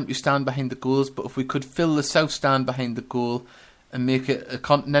erect a temporary stand behind the goals, but if we could fill the south stand behind the goal and make it a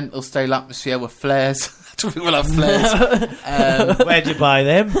continental style atmosphere with flares. I don't think we'll have flares. Where'd you buy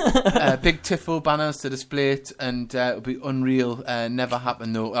them? Big Tifo banners to display it, and it would be unreal. Never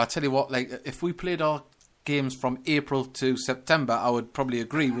happen though. I'll tell you what, like if we played our games from April to September, I would probably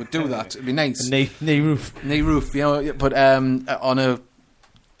agree. Would do that. It'd be nice. Knee roof. Knee roof, you know. But on a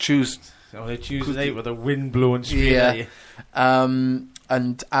Tuesday night with a wind blowing straight at you.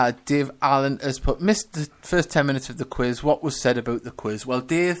 And Dave Allen has missed the first 10 minutes of the quiz. What was said about the quiz? Well,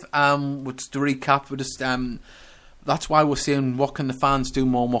 Dave, just to recap, that's why we're saying what can the fans do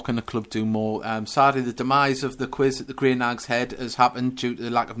more and what can the club do more. Sadly, the demise of the quiz at the Grey Nag's Head has happened due to the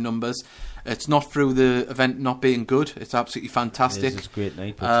lack of numbers. It's not through the event not being good. It's absolutely fantastic. It's a great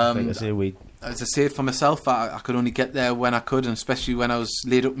night. But as I say for myself, I could only get there when I could, and especially when I was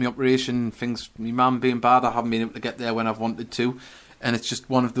laid up my operation, my mum being bad, I haven't been able to get there when I've wanted to, and it's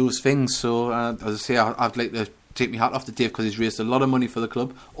just one of those things. So as I say, I'd like to take my hat off to Dave because he's raised a lot of money for the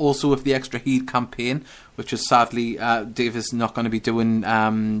club. Also with the Extra Heat campaign, which is sadly Dave is not going to be doing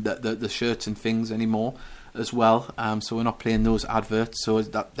the shirts and things anymore as well. So we're not playing those adverts. So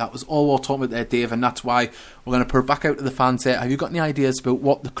that was all we're talking about there, Dave, and that's why we're going to put it back out to the fans there. Have you got any ideas about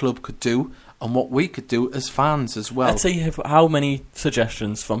what the club could do and what we could do as fans as well? Let's see how many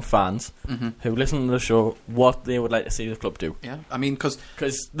suggestions from fans who listen to the show, what they would like to see the club do. Yeah, I mean, because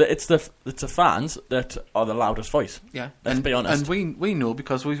it's the fans that are the loudest voice. Yeah, let's be honest. And we know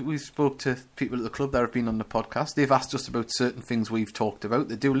because we spoke to people at the club that have been on the podcast. They've asked us about certain things we've talked about.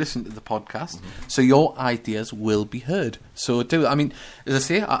 They do listen to the podcast, so your ideas will be heard. So I mean, as I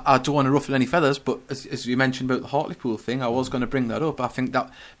say, I don't want to ruffle any feathers, but as you mentioned about the Hartlepool thing, I was going to bring that up. I think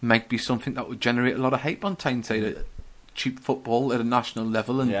that might be something that would generate a lot of hype on Tyneside. Cheap football at a national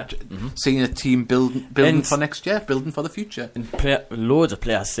level, and seeing a team building for next year, building for the future. And loads of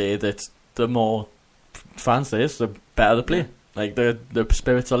players say that the more fans there is, the better they play. Yeah. Like the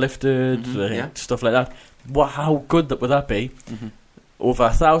spirits are lifted, stuff like that. How good would that be? Over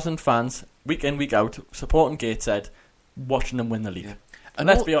 1,000 fans, week in, week out, supporting Gateshead, watching them win the league. Yeah. And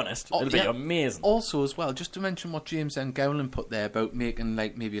let's be honest, it'll be amazing. Also, as well, just to mention what James N. Gowland put there about making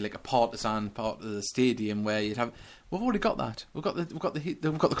maybe a partisan part of the stadium where you'd have. We've already got that. We've got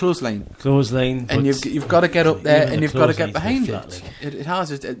the clothesline. And you've got to get up there and you've got to get behind it. It has.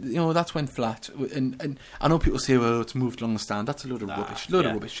 That's when flat. And I know people say, well, it's moved along the stand. That's a load of rubbish. Of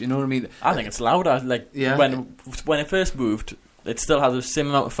rubbish. You know what I mean? I think it's louder. When it first moved, it still had the same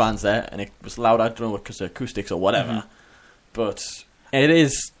amount of fans there, and it was louder. I don't know because of acoustics or whatever, but it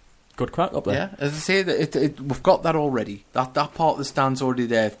is good crack up there. Yeah, as I say, we've got that already. That part of the stand's already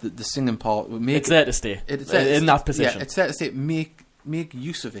there. The singing part, it's there to stay. It's there in that position. Yeah, it's there to stay. Make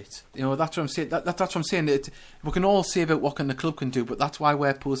use of it. You know, that's what I'm saying. That's what I'm saying. We can all say about what can the club can do, but that's why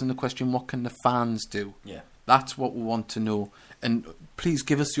we're posing the question: what can the fans do? Yeah, that's what we want to know. And please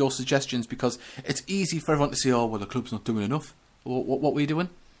give us your suggestions, because it's easy for everyone to say, "Oh, well, the club's not doing enough." What are we doing?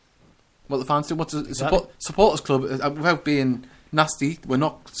 What the fans do? What's a supporters club? Without being nasty, we're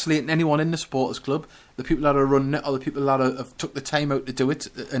not slating anyone in the supporters club. The people that are running it are the people that have took the time out to do it,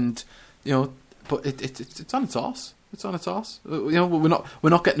 and but it's on its arse. It's on its arse. We're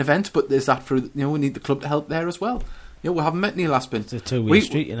not getting events, but there's that through. We need the club to help there as well. We haven't met Neil Aspin. It's a two-way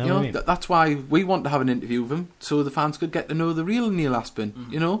street, what I mean? That's why we want to have an interview with him, so the fans could get to know the real Neil Aspin.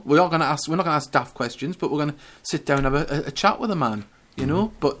 We're not going to ask daft questions, but we're going to sit down and have a chat with the man.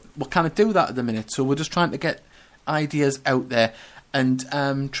 But we can't do that at the minute, so we're just trying to get ideas out there. And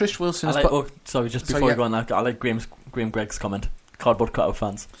Trish Wilson just before we go on that, I like Graham Gregg's comment: cardboard cutout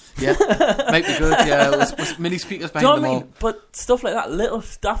fans. Yeah, might be good. Yeah, with mini speakers behind them all. But stuff like that, little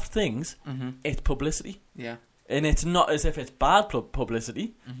daft things, it's publicity. Yeah, and it's not as if it's bad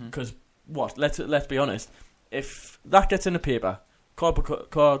publicity, because let's be honest, if that gets in the paper, cardboard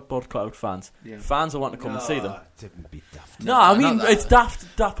cutout fans will want to come and see them. Didn't be daft. No, I mean it's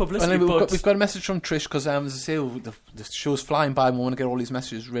daft publicity. We've got a message from Trish, because as I say, the show's flying by and we want to get all these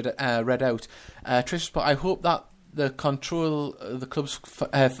messages read out. Trish, but I hope that I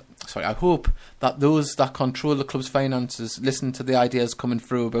hope that those that control the club's finances listen to the ideas coming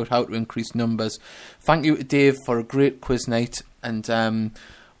through about how to increase numbers. Thank you to Dave for a great quiz night, and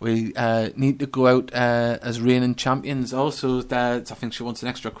we need to go out as reigning champions. Also, I think she wants an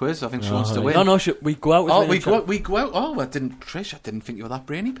extra quiz. I think she wants to win. No, we go out. We go out. Oh, I didn't think you were that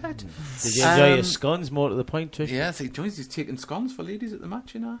brainy, pet. Did you enjoy your scones? More to the point, Trish. Yeah, he's taking scones for ladies at the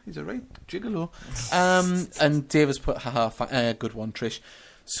match. He's a right gigolo. And Dave has put good one, Trish.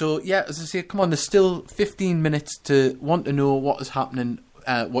 So yeah, as I say, come on. There's still 15 minutes to want to know what is happening.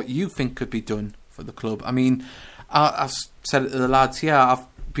 What you think could be done for the club. I mean, I've said it to the lads here. I've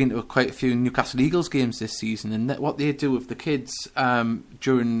been to quite a few Newcastle Eagles games this season, and what they do with the kids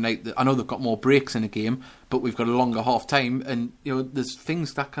during I know they've got more breaks in a game, but we've got a longer half time, and there's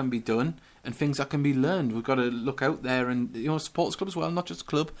things that can be done and things that can be learned. We've got to look out there, and supporters club as well, not just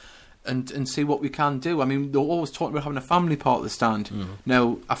club, and see what we can do. I mean, they're always talking about having a family part of the stand.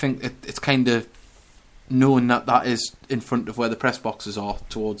 Now, I think it's kind of knowing that is in front of where the press boxes are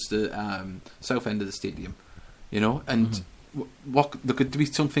towards the south end of the stadium, and what there could be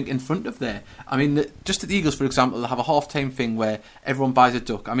something in front of there. I mean, just at the Eagles, for example, they'll have a half-time thing where everyone buys a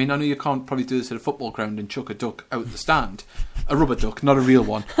duck. I mean, I know you can't probably do this at a football ground and chuck a duck out the stand. A rubber duck, not a real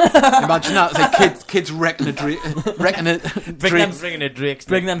one. Imagine that. It's like kids wrecking a drake.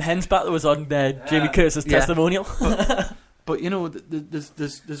 Bring them hens back that was on Jamie Curtis's testimonial. But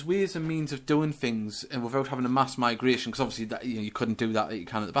there's ways and means of doing things and without having a mass migration, because obviously that, you couldn't do that like you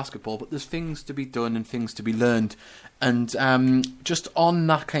can at the basketball. But there's things to be done and things to be learned. And just on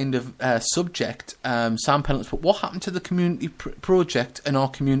that kind of subject, Sam Pendleton's put, what happened to the community project and our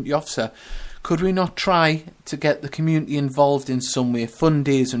community officer? Could we not try to get the community involved in some way? Fun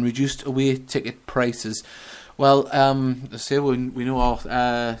days and reduced away ticket prices. Well, let's say we know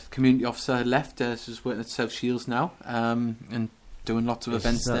our community officer left. She's working at South Shields now, and doing lots of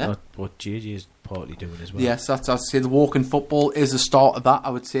events there. Not what JJ is partly doing as well. Yes, I'd say the walking football is a start of that,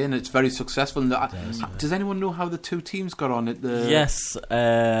 I would say, and it's very successful. Does anyone know how the two teams got on at the? Yes,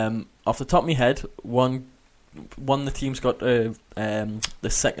 off the top of my head, one the teams got the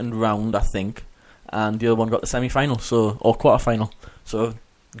second round, I think, and the other one got the semi-final, or quarter-final. So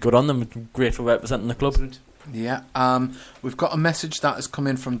good on them. Great for representing the club. Yeah, we've got a message that has come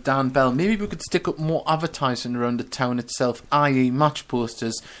in from Dan Bell. Maybe we could stick up more advertising around the town itself, i.e. match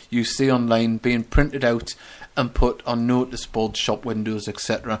posters you see online being printed out and put on notice boards, shop windows,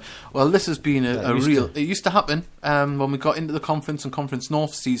 etc. Well, this has been it used to happen when we got into the Conference and Conference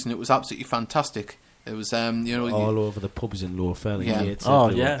North season. It was absolutely fantastic. It was all over the pubs in Lower Felling. Yeah.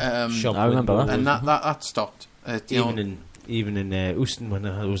 I remember that. And that stopped. Even in Euston when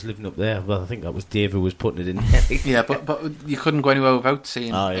I was living up there. Well, I think that was Dave who was putting it in. Yeah, but you couldn't go anywhere without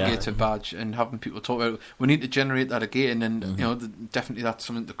seeing a Gator badge and having people talk about it. We need to generate that again, and definitely that's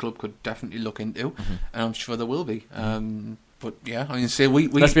something the club could definitely look into, and I'm sure there will be. But yeah, I mean,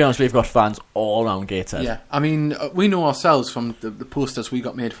 let's be honest, we've got fans all around Gateshead. Yeah, I mean, we know ourselves from the posters we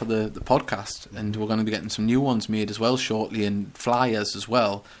got made for the podcast, and we're going to be getting some new ones made as well shortly, and flyers as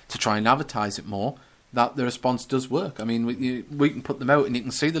well to try and advertise it more. That the response does work. I mean, we can put them out and you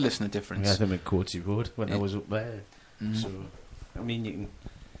can see the listener difference. Yeah, them at Coatsy Road when I was up there. So, I mean, you can,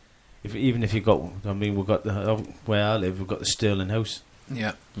 even if you got, I mean, we've got where I live, we've got the Stirling House.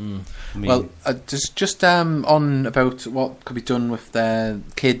 Yeah. I mean, well, just on about what could be done with their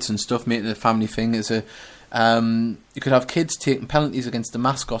kids and stuff, making it a family thing is you could have kids taking penalties against the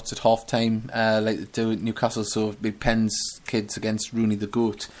mascots at half time, like they do at Newcastle. So it'd be Penn's kids against Rooney the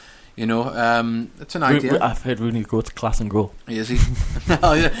Goat. It's an idea. I've heard Rooney go to class and grow. Is he?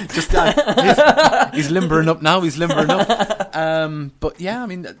 No, yeah, just he's limbering up now. He's limbering up. But yeah, I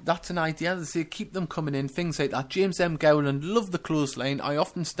mean that's an idea. They say keep them coming in. Things like that. James M. Gowland, love the clothesline. I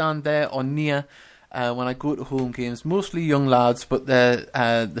often stand there or near when I go to home games. Mostly young lads, but they're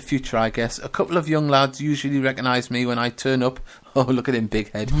the future, I guess. A couple of young lads usually recognise me when I turn up. Oh, look at him,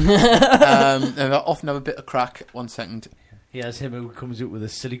 big head. I often have a bit of crack. 1 second. He has him who comes up with the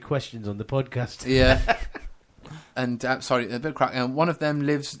silly questions on the podcast. Yeah. And sorry, a bit of crack. One of them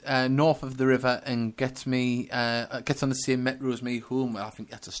lives north of the river and gets on the same metro as me home. Well, I think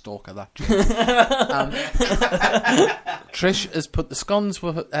that's a stalker, that. Trish has put the scones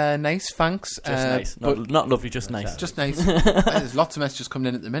were nice, thanks. Just nice, not lovely, just nice. Just nice. There's lots of messages coming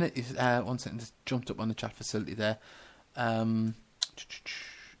in at the minute. 1 second, just jumped up on the chat facility there.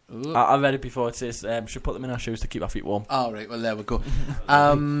 I read it before. It says should put them in our shoes to keep our feet warm. Oh, right, well there we go.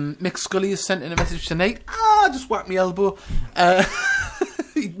 Mick Scully has sent in a message tonight. Just whacked my elbow.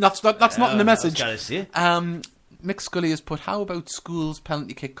 That's not in the message. Mick Scully has put, how about schools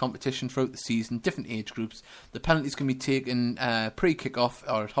penalty kick competition throughout the season, different age groups? The penalties can be taken pre-kick-off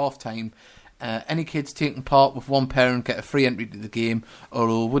or at half-time. Any kids taking part with one parent get a free entry to the game,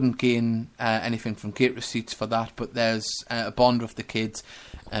 or wouldn't gain anything from gate receipts for that, but there's a bond with the kids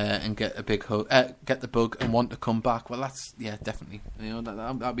and get a big get the bug and want to come back. Well, that's definitely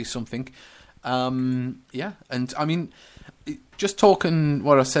that'd be something. And I mean, just talking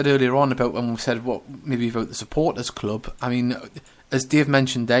what I said earlier on about when we said maybe about the supporters club. I mean, as Dave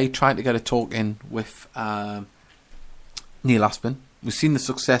mentioned, they tried to get a talk in with Neil Aspin. We've seen the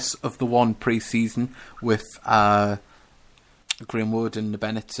success of the one pre-season with Graham Wood and the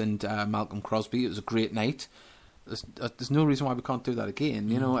Bennetts and Malcolm Crosby. It was a great night. There's no reason why we can't do that again.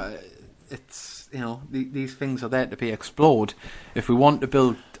 It's these things are there to be explored. If we want to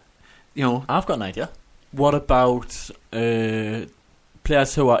build, I've got an idea. What about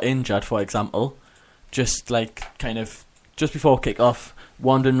players who are injured, for example, just before kick-off,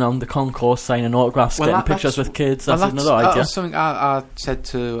 wandering around the concourse signing autographs, getting pictures with kids. That's another idea. That's something I said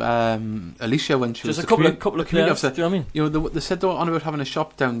to Alicia when she was a couple of players. Officer. Do you know what I mean? You know, they said they were on about having a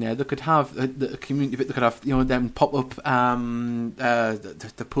shop down there. They could have the community. They could have, you know, them pop up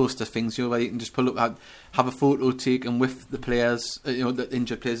the poster things. You know, where you can just pull up, have a photo taken with the players. You know, the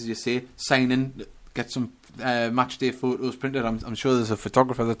injured players, as you say, signing. Get some match day photos printed. I'm sure there's a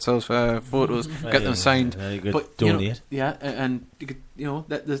photographer that sells photos. Get them signed. But donate. And you could, you know,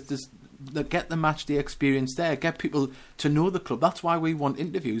 there's get the match day experience there. Get people to know the club. That's why we want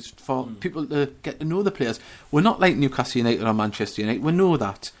interviews for people to get to know the players. We're not like Newcastle United or Manchester United. We know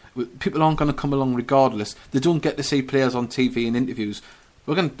that people aren't going to come along regardless. They don't get to see players on TV and interviews.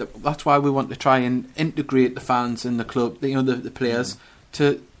 That's why we want to try and integrate the fans in the club. You know, the players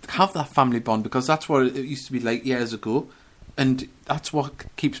to have that family bond, because that's what it used to be like years ago, and that's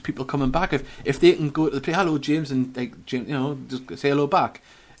what keeps people coming back. If they can go to the play, hello James, and like James, you know, just say hello back.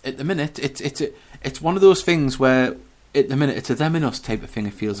 At the minute, it's one of those things where at the minute it's a them and us type of thing.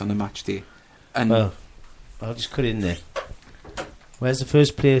 It feels on a match day. And well, I'll just cut in there. Where's the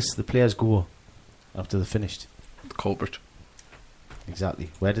first place the players go after they're finished? Corporate.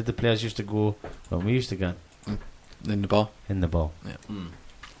 Exactly. Where did the players used to go when we used to go? In the ball. In the ball. Yeah.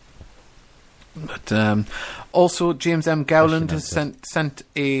 But also James M. Gowland has sent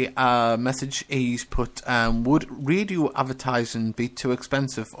a message. He's put, would radio advertising be too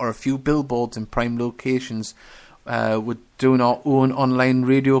expensive, or a few billboards in prime locations would doing our own online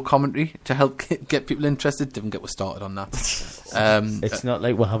radio commentary to help get people interested? Didn't get us started on that. It's not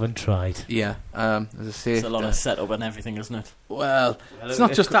like we haven't tried. Yeah, as I say, it's a lot of setup and everything, isn't it? Well, it's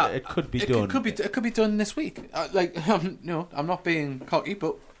not just that. It could be done. It could be done this week. You know, I'm not being cocky,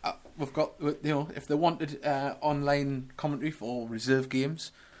 but we've got, you know, if they wanted online commentary for reserve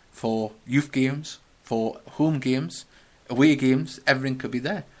games, for youth games, for home games, away games, everything could be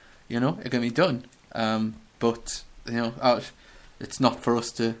there. You know, it can be done. But you know, it's not for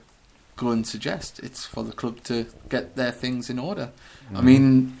us to go and suggest. It's for the club to get their things in order. I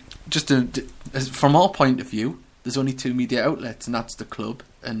mean, just from our point of view, there's only two media outlets, and that's the club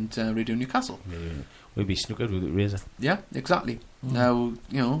and Radio Newcastle. Yeah. We'd be snookered with Razor. Yeah, exactly. Now,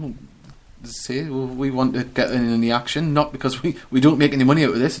 you know, say we want to get in the action, not because we don't make any money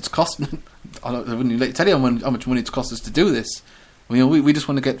out of this. It's costing. I wouldn't like to tell you how much money it's cost us to do this. You know, we just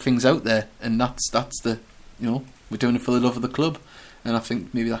want to get things out there, and that's the, you know, we're doing it for the love of the club, and I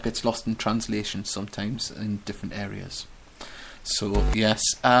think maybe that gets lost in translation sometimes in different areas. So yes,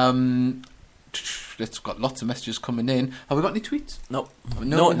 it's got lots of messages coming in. Have we got any tweets? No,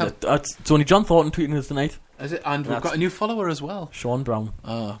 it's only John Thornton tweeting us tonight. Is it? And we've got a new follower as well, Sean Brown.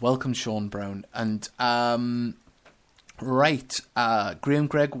 Welcome, Sean Brown. And right, Graham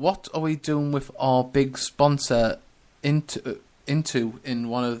Gregg, what are we doing with our big sponsor in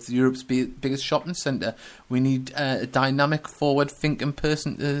one of Europe's biggest shopping centre? We need a dynamic, forward-thinking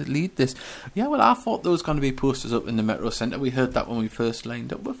person to lead this. Yeah, well, I thought there was going to be posters up in the Metro Centre. We heard that when we first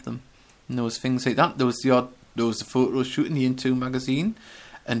lined up with them. And there was things like that. There was the photo shoot in the Into magazine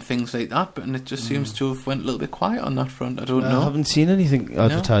and things like that. But it just seems to have went a little bit quiet on that front. I don't know. I haven't seen anything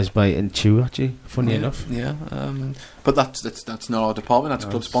advertised by Into, actually. Funny enough. Yeah, but that's not our department. That's a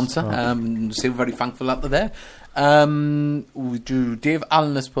club sponsor. So we're very thankful that they're there. We do. Dave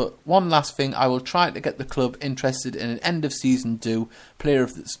Allen has put one last thing. I will try to get the club interested in an end of season player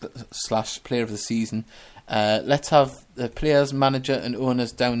of the season. Let's have the players, manager, and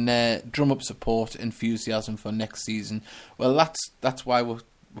owners down there drum up support, enthusiasm for next season. Well, that's why we're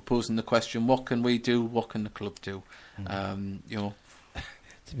posing the question: what can we do? What can the club do? You know.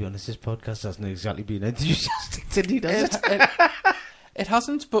 To be honest, this podcast hasn't exactly been enthusiastic today, does it? It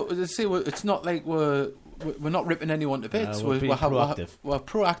hasn't, but see, it's not like we're not ripping anyone to bits. We're proactive. We're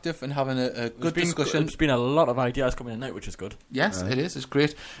proactive and having a good discussion. There's been a lot of ideas coming in tonight, which is good. Yes, it is. It's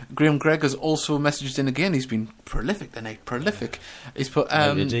great. Graham Gregg has also messaged in again. He's been prolific tonight. Prolific. He's put,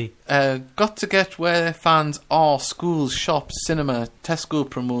 got to get where fans are: schools, shops, cinema, Tesco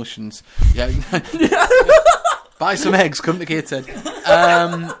promotions. Yeah. Buy some eggs, come to Gateshead.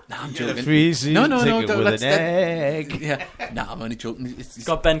 No, I'm joking. No, with an egg. Yeah, no, I'm only joking. It's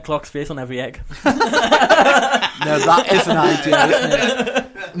got Ben Clark's face on every egg. No, that is an idea, isn't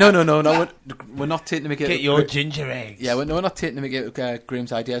it? No. We're not taking to make it. Get your ginger eggs. Yeah, we're not taking to make it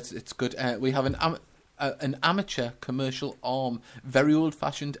Graham's idea. It's good. We have an amateur commercial arm, very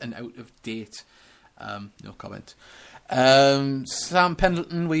old-fashioned and out of date. No comment. Sam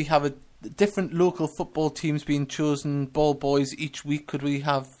Pendleton, we have a different local football teams being chosen, ball boys each week. Could we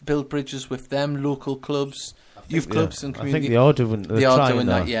have build bridges with them, local clubs, youth clubs and community? I think they are doing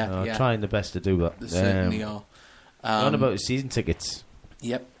that, yeah. Trying the best to do that. They certainly are. On about season tickets.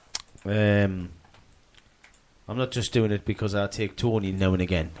 Yep. I'm not just doing it because I take Tony now and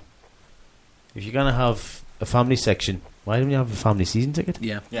again. If you're going to have a family section, why don't you have a family season ticket?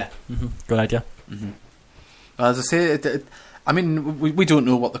 Yeah. Mm-hmm. Good idea. Mm-hmm. As I say, I mean, we don't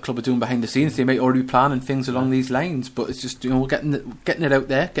know what the club are doing behind the scenes. They might already be planning things along these lines, but it's just, getting it out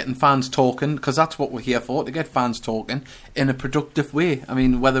there, getting fans talking, because that's what we're here for, to get fans talking in a productive way. I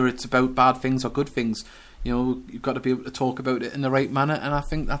mean, whether it's about bad things or good things, you've got to be able to talk about it in the right manner, and I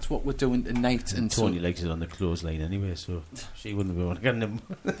think that's what we're doing tonight. And Tony likes it on the clothesline anyway, so she wouldn't be getting him.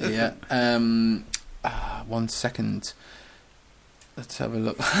 Yeah. 1 second. Let's have a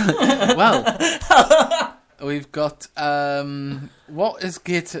look. Well, we've got what's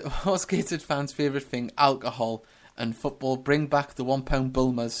Gated fans' favourite thing? Alcohol and football. Bring back the £1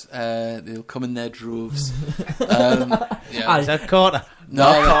 Bulmers. They'll come in their droves. Yeah. Is that Carter?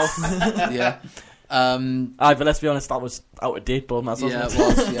 No. Yeah. But let's be honest, that was out of date, Bulmers, wasn't it? Yeah,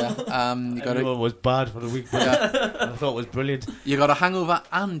 it was. Yeah. Everyone was bad for the week. Yeah. I thought it was brilliant. You got a hangover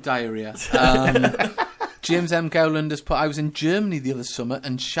and diarrhea. James M. Gowland has put, I was in Germany the other summer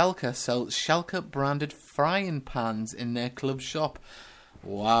and Schalke sells Schalke branded frying pans in their club shop.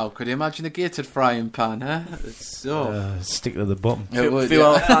 Wow, could you imagine a Gated frying pan, huh? Stick to the bottom. It would, few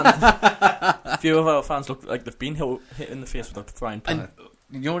of our fans look like they've been hit in the face with a frying pan. And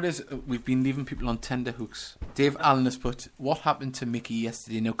you know what it is? We've been leaving people on tender hooks. Dave Allen has put, what happened to Mickey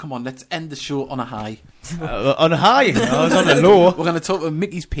yesterday? Now, come on, let's end the show on a high. On a high? I was on a low. We're going to talk about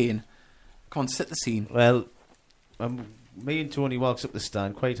Mickey's pain. Come on, set the scene. Well, me and Tony walks up the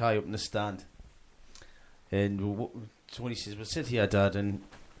stand, quite high up in the stand. And Tony says, well, sit here, Dad, and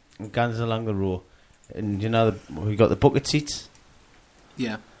guns along the row. And, we got the bucket seats.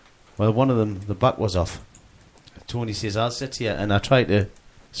 Yeah. Well, one of them, the back was off. Tony says, I'll sit here. And I tried to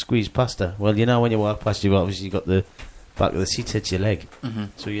squeeze past her. Well, when you walk past, you've obviously got the back of the seat hits your leg. Mm-hmm.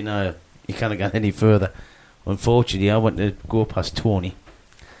 So, you can't get any further. Unfortunately, I went to go past Tony.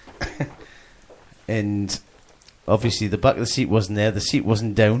 And obviously the back of the seat wasn't there. The seat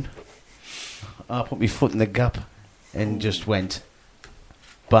wasn't down. I put my foot in the gap and just went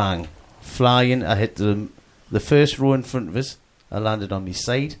bang, flying. I hit the first row in front of us. I landed on my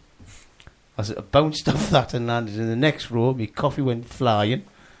side. I bounced off that and landed in the next row. My coffee went flying,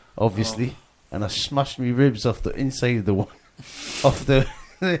 obviously, and I smashed my ribs off the inside of the one,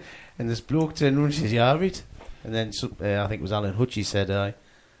 and this bloke turned around and says, "You alright?" And then I think it was Alan Hutchie said, "Are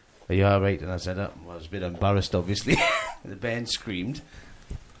you alright?" And I said, I was a bit embarrassed, obviously. The band screamed,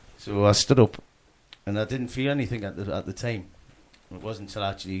 so I stood up, and I didn't feel anything at the time. It wasn't until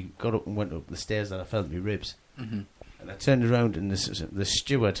I actually got up and went up the stairs that I felt my ribs. Mm-hmm. And I turned around, and the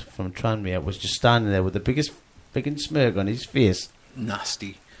steward from Tranmere was just standing there with the biggest smirk on his face.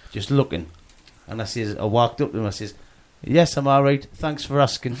 Nasty. Just looking. And I walked up to him, I says, "Yes, I'm alright, thanks for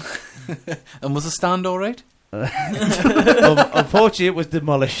asking." And was the stand alright? Unfortunately, it was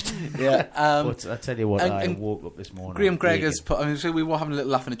demolished. Yeah, but I tell you what, I woke up this morning. Graham Gregg has put. So we were having a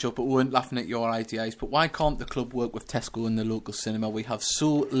little laughing at you, but we weren't laughing at your ideas. But why can't the club work with Tesco and the local cinema? We have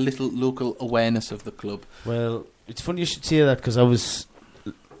so little local awareness of the club. Well, it's funny you should say that because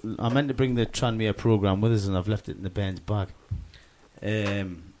I meant to bring the Tranmere programme with us, and I've left it in the band's bag. They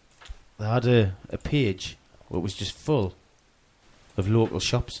had a page where it was just full of local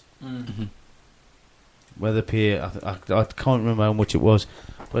shops. Mm-hmm. Whether pay, I can't remember how much it was,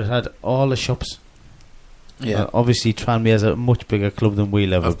 but it had all the shops. Yeah, obviously Tranmere is a much bigger club than we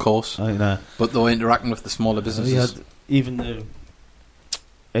live. Of course, but they were interacting with the smaller businesses. Even the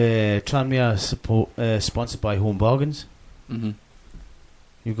Tranmere sponsored by Home Bargains. Mm-hmm.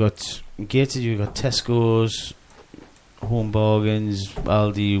 You've got Gated, you've got Tesco's, Home Bargains,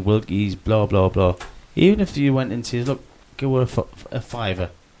 Aldi, Wilkies, blah blah blah. Even if you went and said, "Look, give her a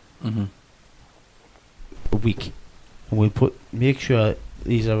fiver." Mm-hmm. A week, and make sure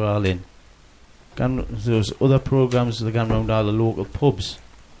these are all in. There's other programs that are going around all the local pubs,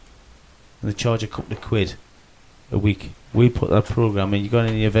 and they charge a couple of quid a week. We put that program in. You got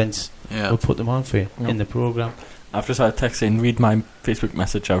any events? Yeah. We'll put them on for you in the program. I've just had a text saying, "Read my Facebook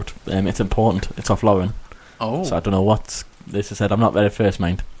message out. It's important. It's off Lauren." Oh, so I don't know what this has said. I'm not very first,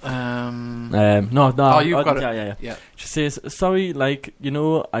 mind. No. Oh, you've got it. Yeah. She says, "Sorry,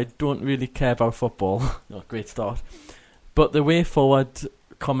 I don't really care about football." Oh, great start. But the way forward,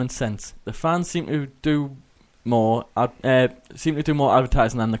 common sense. The fans seem to do more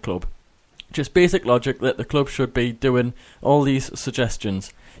advertising than the club. Just basic logic that the club should be doing all these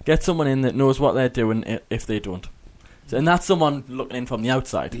suggestions. Get someone in that knows what they're doing if they don't. And that's someone looking in from the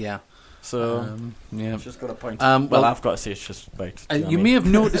outside. Yeah. So yeah, she's got a point. Well, I've got to say it's just right. You may have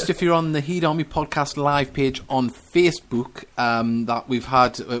noticed if you're on the Heed Army Podcast live page on Facebook that we've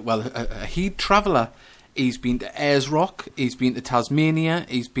had a Heed traveller. He's been to Ayers Rock, he's been to Tasmania,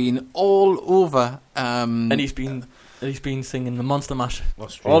 he's been all over, and he's been singing the Monster Mash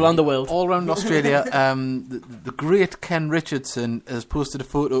Australia. all around the world, all around Australia. The great Ken Richardson has posted a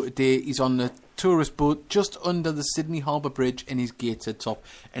photo today. He's on the tourist boat just under the Sydney Harbour Bridge in his gated top,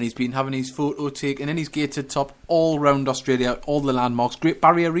 and he's been having his photo taken in his gated top all around Australia, all the landmarks. Great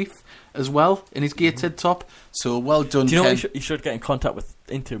Barrier Reef as well in his gated top. So well done. Do you know Ken. what you should get in contact with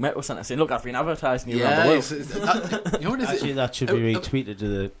Into Metro Centre saying, look, I've been advertising you around the world. You know what is Actually, that should be retweeted to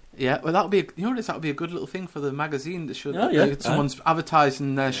the. Yeah, well, that would be a good little thing for the magazine. That should someone's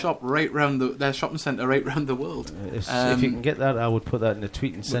advertising their shop right round their shopping centre right round the world. If you can get that, I would put that in a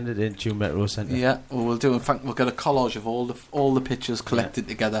tweet and send it into Metro Centre. Yeah, well, we'll do. In fact, we'll get a collage of all the pictures collected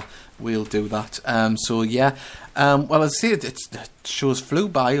together. We'll do that. Well, as I say, the shows flew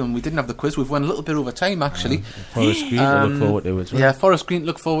by, and we didn't have the quiz. We've went a little bit over time, actually. Forest Green to look forward to as well. Yeah, Forest Green to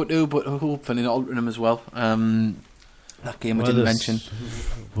look forward to, but hopefully not Altrincham as well. That game we didn't mention.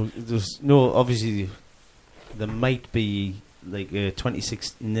 There's no, obviously, there might be like a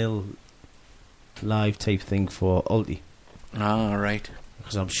 26-0 live type thing for Aldi. Ah, right.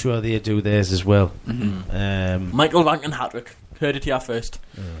 Because I'm sure they do theirs as well. Mm-hmm. Michael Rankin hat-trick. Heard it here first.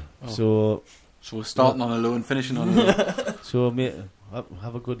 So we're starting on a low and finishing on a low. So mate,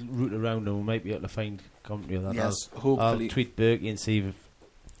 have a good route around, and we might be able to find commentary of that. Yes, I'll hopefully. tweet Berkey and see if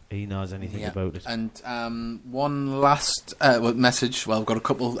he knows anything about it. And one last message. Well, I've got a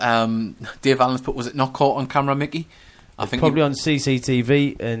couple. Dave Allen's put, was it not caught on camera, Mickey? I think probably on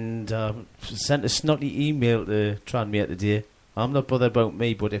CCTV, and sent a snotty email to try and make it today. I'm not bothered about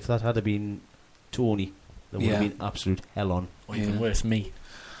me, but if that had been Tony, there would have been absolute hell on. Or even worse, me.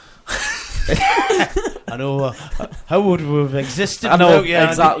 I know. How would we have existed? I know,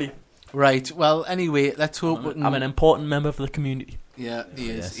 exactly. Right. Well, anyway, let's hope. I'm an important member of the community. Yeah, he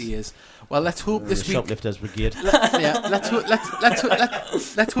is. Yes. He is. Well, let's hope this week. Shoplifters Brigade. Let's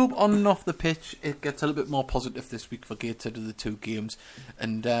hope on and off the pitch it gets a little bit more positive this week for Gateshead of the two games.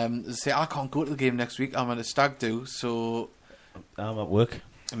 And say I can't go to the game next week. I'm at a stag do, so I'm at work.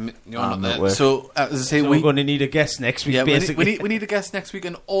 You're not there. So as I say, we're going to need a guest next week. Yeah, basically, we need a guest next week,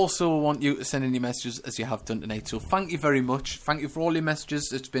 and also want you to send in your messages as you have done tonight. So thank you very much. Thank you for all your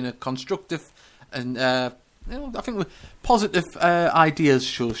messages. It's been a constructive and I think positive ideas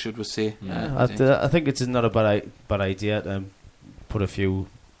show, should we say? I think it's not a bad idea to put a few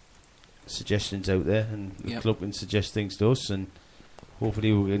suggestions out there, and the club can suggest things to us, and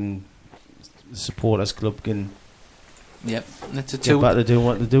hopefully we can support us club can. Yep, it's get back to doing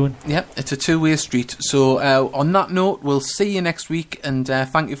what they're doing. Yep, it's a two-way street. So on that note, we'll see you next week, and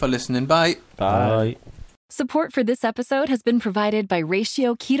thank you for listening. Bye. Bye. Support for this episode has been provided by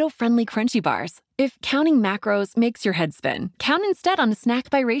Ratio Keto-Friendly Crunchy Bars. If counting macros makes your head spin, count instead on a snack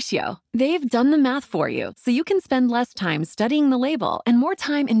by Ratio. They've done the math for you, so you can spend less time studying the label and more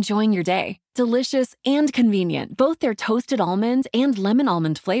time enjoying your day. Delicious and convenient, both their toasted almond and lemon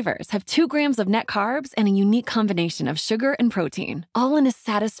almond flavors have 2 grams of net carbs and a unique combination of sugar and protein, all in a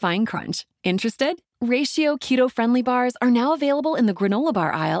satisfying crunch. Interested? Ratio Keto-Friendly Bars are now available in the granola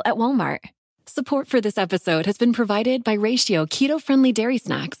bar aisle at Walmart. Support for this episode has been provided by Ratio Keto-Friendly Dairy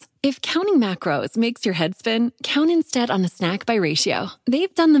Snacks. If counting macros makes your head spin, count instead on a snack by Ratio.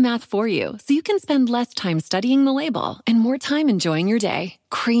 They've done the math for you, so you can spend less time studying the label and more time enjoying your day.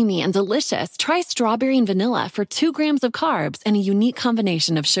 Creamy and delicious, try strawberry and vanilla for 2 grams of carbs and a unique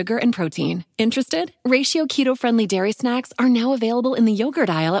combination of sugar and protein. Interested? Ratio Keto-Friendly Dairy Snacks are now available in the yogurt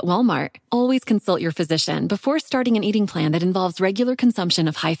aisle at Walmart. Always consult your physician before starting an eating plan that involves regular consumption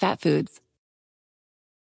of high-fat foods.